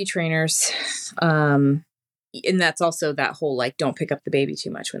of baby trainers. And that's also that whole, don't pick up the baby too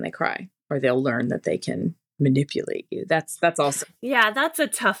much when they cry, or they'll learn that they can manipulate you. That's also. Yeah, that's a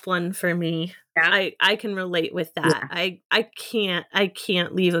tough one for me. Yeah. I can relate with that. Yeah. I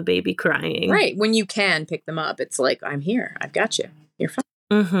can't leave a baby crying. Right. When you can pick them up, it's like, I'm here. I've got you. You're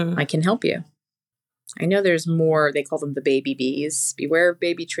fine. I can help you. I know there's more. They call them the baby bees. Beware of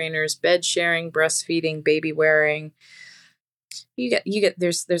baby trainers, bed sharing, breastfeeding, baby wearing. You get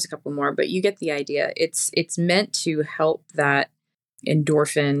there's a couple more, but you get the idea. It's meant to help that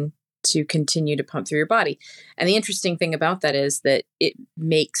endorphin to continue to pump through your body. And the interesting thing about that is that it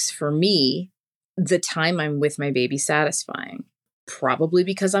makes, for me, the time I'm with my baby satisfying, probably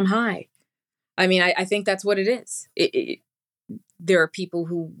because I'm high. I mean, I think that's what it is. There are people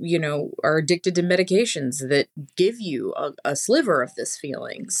who, are addicted to medications that give you a sliver of this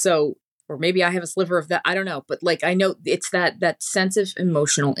feeling. So, or maybe I have a sliver of that. I don't know. But I know it's that sense of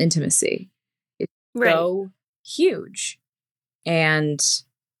emotional intimacy. Right. so huge. And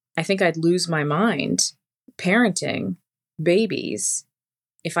I think I'd lose my mind parenting babies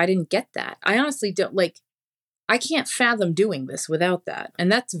if I didn't get that. I honestly don't I can't fathom doing this without that.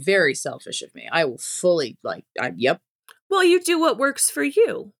 And that's very selfish of me. I will fully yep. Well, you do what works for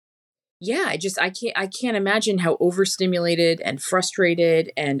you. Yeah, I can't imagine how overstimulated and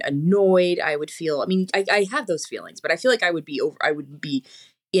frustrated and annoyed I would feel. I mean, I have those feelings, but I feel like I would be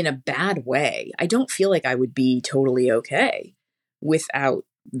in a bad way. I don't feel like I would be totally okay without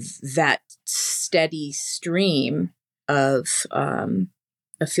that steady stream of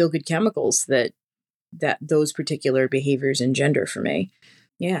feel-good chemicals that those particular behaviors engender for me.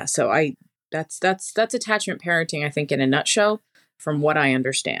 Yeah, so that's attachment parenting, I think, in a nutshell, from what I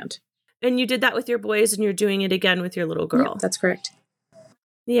understand. And you did that with your boys, and you're doing it again with your little girl. Yep, that's correct.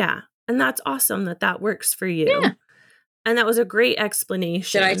 Yeah. And that's awesome that works for you. Yeah. And that was a great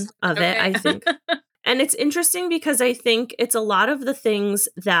explanation of it, I think. And it's interesting because I think it's a lot of the things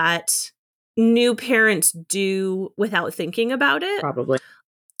that new parents do without thinking about it. Probably.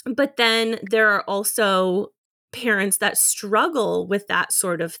 But then there are also parents that struggle with that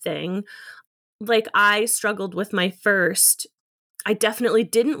sort of thing. Like I struggled with my first. I definitely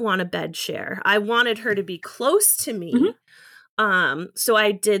didn't want a bed share. I wanted her to be close to me. Mm-hmm. So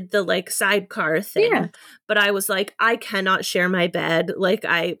I did the sidecar thing. Yeah. But I was like, I cannot share my bed.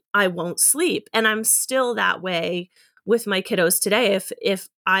 I won't sleep. And I'm still that way with my kiddos today. If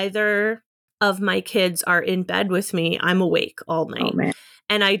either of my kids are in bed with me, I'm awake all night. Oh, man.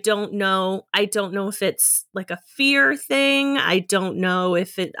 And I don't know if it's a fear thing. I don't know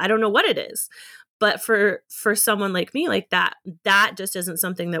what it is. But for someone like me, that just isn't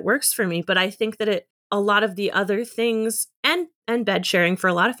something that works for me. But I think that a lot of the other things and bed sharing for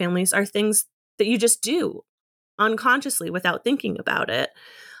a lot of families are things that you just do unconsciously without thinking about it.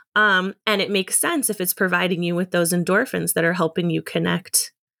 And it makes sense if it's providing you with those endorphins that are helping you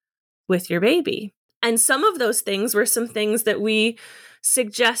connect with your baby. And some of those things were some things that we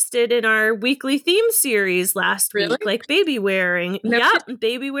suggested in our weekly theme series last week, like baby wearing. No. Yep,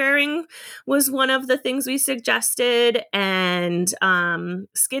 baby wearing was one of the things we suggested, and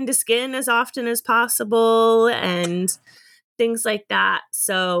skin to skin as often as possible, and things like that.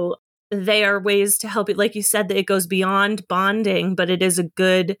 So they are ways to help you. Like you said, that it goes beyond bonding, but it's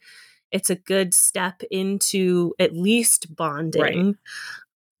a good step into at least bonding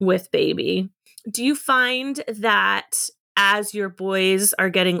with baby. Do you find that as your boys are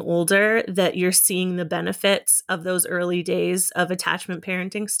getting older that you're seeing the benefits of those early days of attachment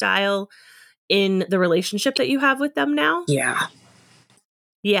parenting style in the relationship that you have with them now? Yeah.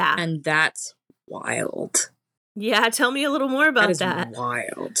 Yeah. And that's wild. Yeah, tell me a little more about that. That is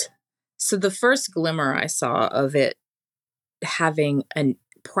wild. So the first glimmer I saw of it having a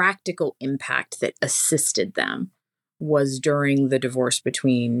practical impact that assisted them was during the divorce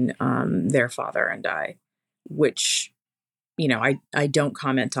between their father and I, which, I don't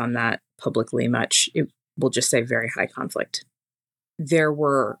comment on that publicly much. It will just say very high conflict. There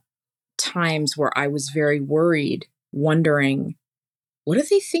were times where I was very worried, wondering, what do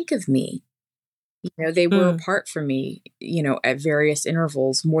they think of me? They were apart from me, at various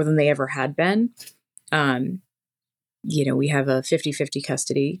intervals more than they ever had been. We have a 50-50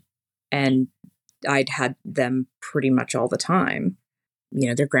 custody, and I'd had them pretty much all the time.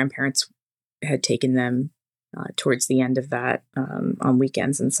 Their grandparents had taken them towards the end of that on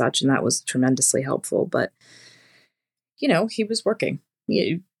weekends and such, and that was tremendously helpful. But, he was working.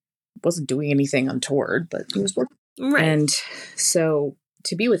 He wasn't doing anything untoward, but he was working. Right. And so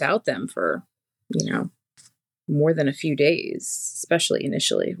to be without them for, more than a few days, especially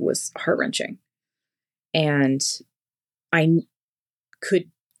initially, was heart-wrenching. And I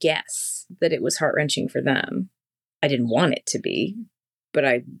could guess that it was heart-wrenching for them. I didn't want it to be, but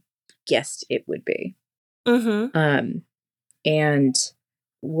I guessed it would be. Mm-hmm. And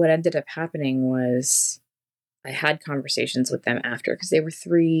what ended up happening was I had conversations with them after, because they were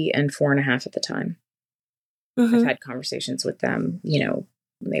 3 and 4.5 at the time. Mm-hmm. I've had conversations with them,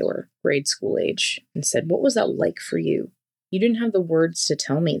 when they were grade school age, and said, what was that like for you? You didn't have the words to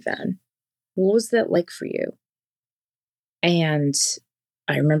tell me then. What was that like for you? And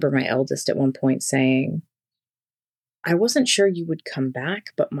I remember my eldest at one point saying, I wasn't sure you would come back,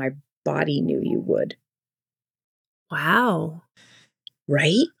 but my body knew you would. Wow.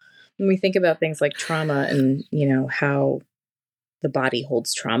 Right? When we think about things like trauma and, how the body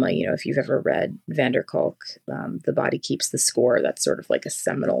holds trauma, if you've ever read van der Kolk, The Body Keeps the Score, that's sort of like a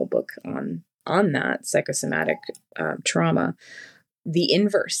seminal book on that psychosomatic trauma. The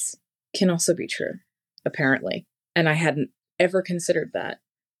inverse can also be true, apparently. And I hadn't ever considered that.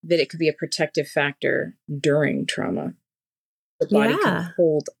 that it could be a protective factor during trauma. The body can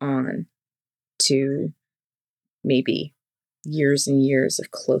hold on to maybe years and years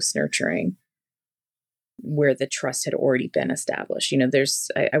of close nurturing where the trust had already been established. There's,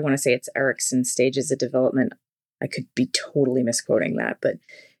 I want to say it's Erickson's stages of development. I could be totally misquoting that, but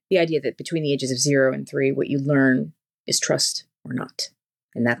the idea that between the ages of 0 and 3, what you learn is trust or not.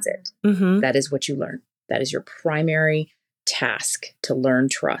 And that's it. Mm-hmm. That is what you learn. That is your primary task, to learn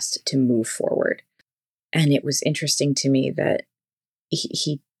trust, to move forward. And it was interesting to me that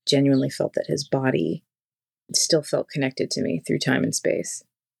he genuinely felt that his body still felt connected to me through time and space.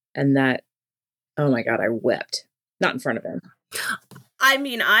 And that, oh my God, I wept. Not in front of him. I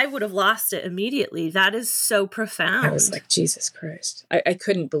mean, I would have lost it immediately. That is so profound. I was like, Jesus Christ. I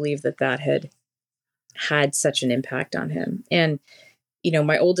couldn't believe that had such an impact on him. And,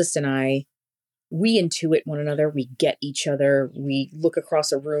 my oldest and I, we intuit one another. We get each other. We look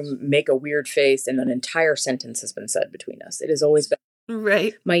across a room, make a weird face, and an entire sentence has been said between us. It has always been.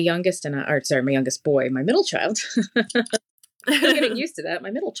 Right. My youngest boy, my middle child. I'm getting used to that.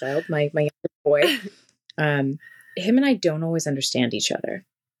 My middle child, my youngest boy, him and I don't always understand each other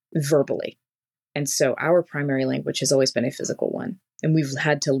verbally. And so our primary language has always been a physical one. And we've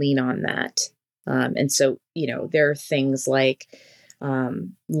had to lean on that. And so, there are things like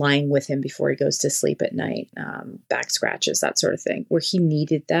lying with him before he goes to sleep at night, back scratches, that sort of thing, where he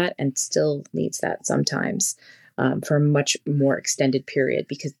needed that and still needs that sometimes for a much more extended period,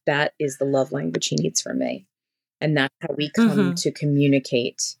 because that is the love language he needs from me. And that's how we come to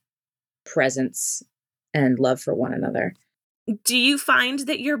communicate presence and love for one another. Do you find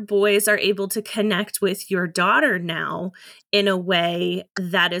that your boys are able to connect with your daughter now in a way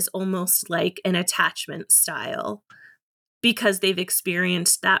that is almost like an attachment style because they've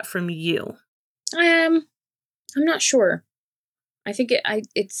experienced that from you? I'm not sure. I think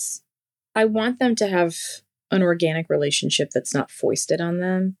I want them to have an organic relationship that's not foisted on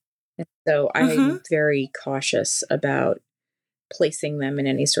them. And so I'm very cautious about placing them in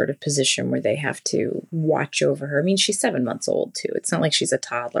any sort of position where they have to watch over her. I mean, she's 7 months old too. It's not like she's a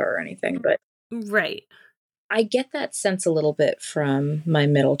toddler or anything, but right. I get that sense a little bit from my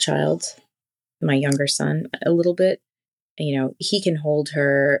middle child, my younger son, a little bit. He can hold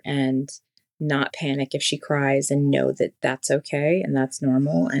her and not panic if she cries and know that that's okay and that's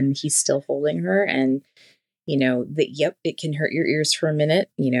normal. And he's still holding her, and yep, it can hurt your ears for a minute.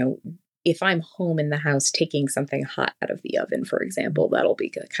 If I'm home in the house taking something hot out of the oven, for example, that'll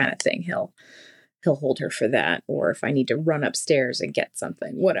be the kind of thing he'll hold her for that. Or if I need to run upstairs and get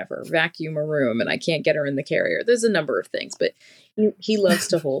something, whatever, vacuum a room and I can't get her in the carrier. There's a number of things, but he loves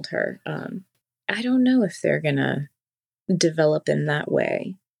to hold her. I don't know if they're going to develop in that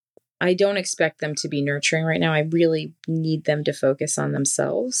way. I don't expect them to be nurturing right now. I really need them to focus on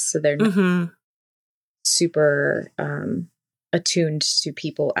themselves. So they're not super attuned to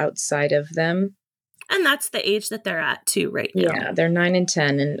people outside of them. And that's the age that they're at too right now. Yeah, they're 9 and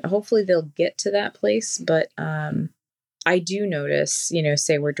 10, and hopefully they'll get to that place. But I do notice,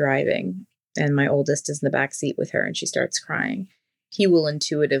 say we're driving and my oldest is in the back seat with her and she starts crying. He will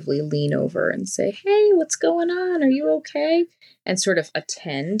intuitively lean over and say, "Hey, what's going on? Are you okay?" And sort of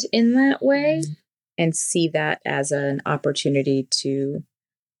attend in that way and see that as an opportunity to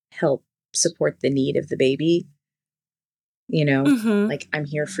help support the need of the baby. Like, I'm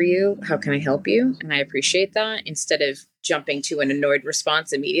here for you. How can I help you? And I appreciate that, instead of jumping to an annoyed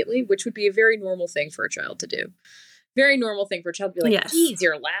response immediately, which would be a very normal thing for a child to do. Very normal thing for a child to be like, yes. "Geez,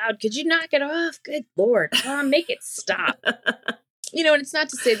 you're loud. Could you knock it off? Good Lord. Mom, make it stop." And it's not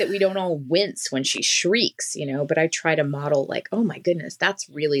to say that we don't all wince when she shrieks, but I try to model like, "Oh my goodness, that's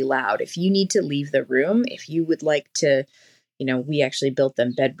really loud. If you need to leave the room, if you would like to," we actually built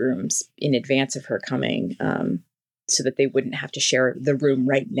them bedrooms in advance of her coming, so that they wouldn't have to share the room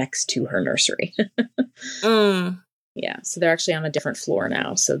right next to her nursery. Yeah. So they're actually on a different floor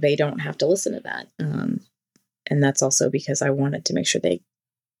now, so they don't have to listen to that. And that's also because I wanted to make sure they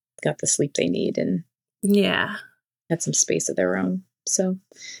got the sleep they need and had some space of their own. So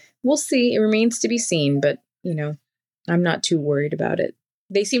we'll see. It remains to be seen, but I'm not too worried about it.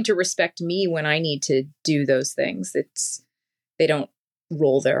 They seem to respect me when I need to do those things. They don't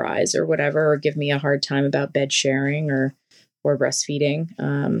roll their eyes or whatever, or give me a hard time about bed sharing or breastfeeding.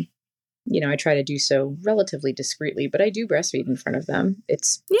 I try to do so relatively discreetly, but I do breastfeed in front of them.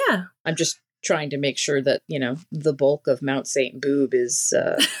 I'm just trying to make sure that, the bulk of Mount St. Boob is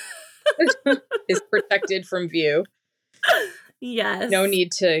is protected from view. Yes. No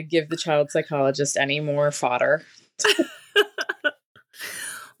need to give the child psychologist any more fodder.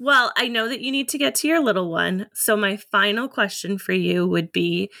 Well, I know that you need to get to your little one. So my final question for you would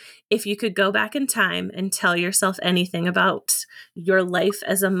be, if you could go back in time and tell yourself anything about your life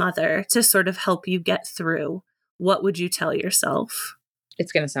as a mother to sort of help you get through, what would you tell yourself?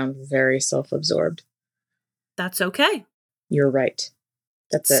 It's going to sound very self-absorbed. That's okay. You're right.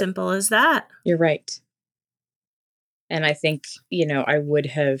 That's it. Simple as that. You're right. And I think, I would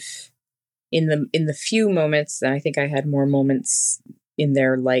have in the few moments, and I think I had more moments in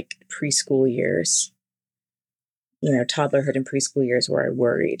their like preschool years, toddlerhood and preschool years where I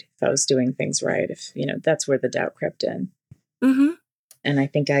worried if I was doing things right, if, that's where the doubt crept in. Mm-hmm. And I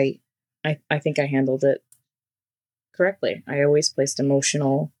think I think I handled it correctly. I always placed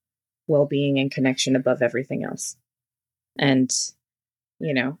emotional well-being and connection above everything else. And,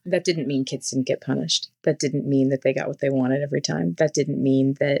 that didn't mean kids didn't get punished. That didn't mean that they got what they wanted every time. That didn't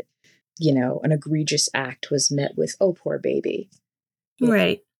mean that, an egregious act was met with, oh, poor baby.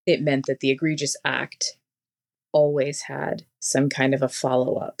 Right. It meant that the egregious act always had some kind of a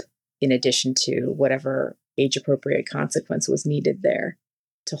follow-up in addition to whatever age-appropriate consequence was needed there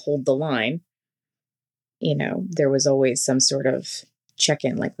to hold the line. There was always some sort of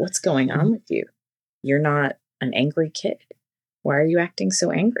check-in, like, what's going on with you? You're not an angry kid. Why are you acting so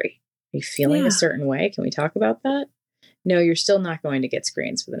angry? Are you feeling a certain way? Can we talk about that? No, you're still not going to get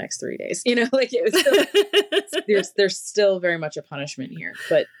screens for the next 3 days. Like it was still, there's still very much a punishment here.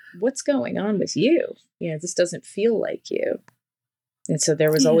 But what's going on with you? This doesn't feel like you. And so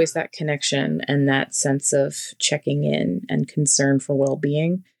there was always that connection and that sense of checking in and concern for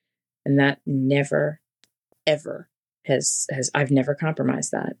well-being. And that never, ever has I've never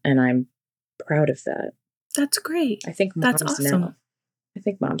compromised that. And I'm proud of that. That's great. I think moms That's awesome. know. I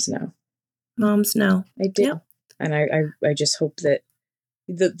think moms know. Moms know. I do. Yep. And I just hope that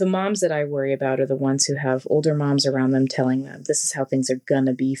the moms that I worry about are the ones who have older moms around them telling them this is how things are going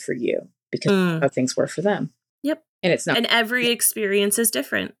to be for you because how things were for them. Yep. And it's not. And every experience is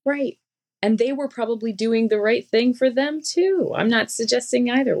different. Right. And they were probably doing the right thing for them too. I'm not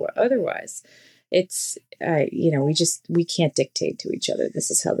suggesting otherwise. It's, we can't dictate to each other. This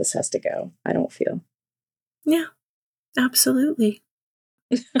is how this has to go. I don't feel. Yeah, absolutely.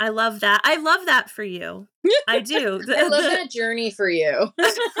 I love that. I love that for you. I do. I love that journey for you.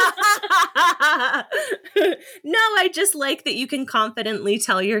 No, I just like that you can confidently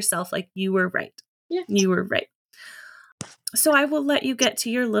tell yourself, like, you were right. Yeah. You were right. So I will let you get to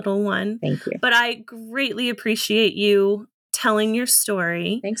your little one. Thank you. But I greatly appreciate you telling your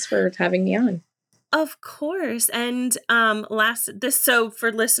story. Thanks for having me on. Of course. And so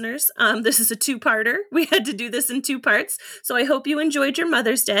for listeners, this is a two-parter. We had to do this in 2 parts. So I hope you enjoyed your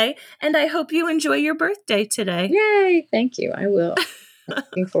Mother's Day, and I hope you enjoy your birthday today. Yay. Thank you. I will.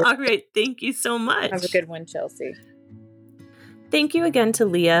 Looking forward. All right. Thank you so much. Have a good one, Chelsea. Thank you again to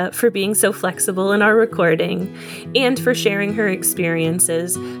Leah for being so flexible in our recording and for sharing her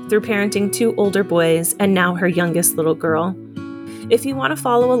experiences through parenting 2 older boys and now her youngest little girl. If you want to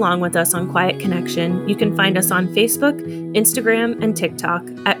follow along with us on Quiet Connection, you can find us on Facebook, Instagram, and TikTok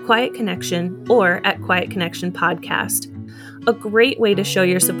at Quiet Connection or at Quiet Connection Podcast. A great way to show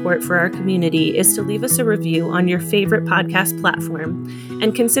your support for our community is to leave us a review on your favorite podcast platform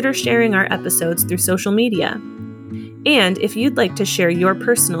and consider sharing our episodes through social media. And if you'd like to share your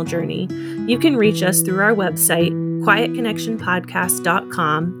personal journey, you can reach us through our website,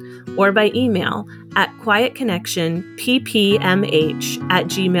 quietconnectionpodcast.com, or by email at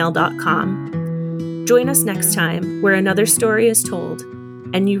quietconnectionppmh@gmail.com. Join us next time where another story is told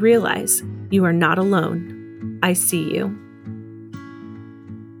and you realize you are not alone. I see you.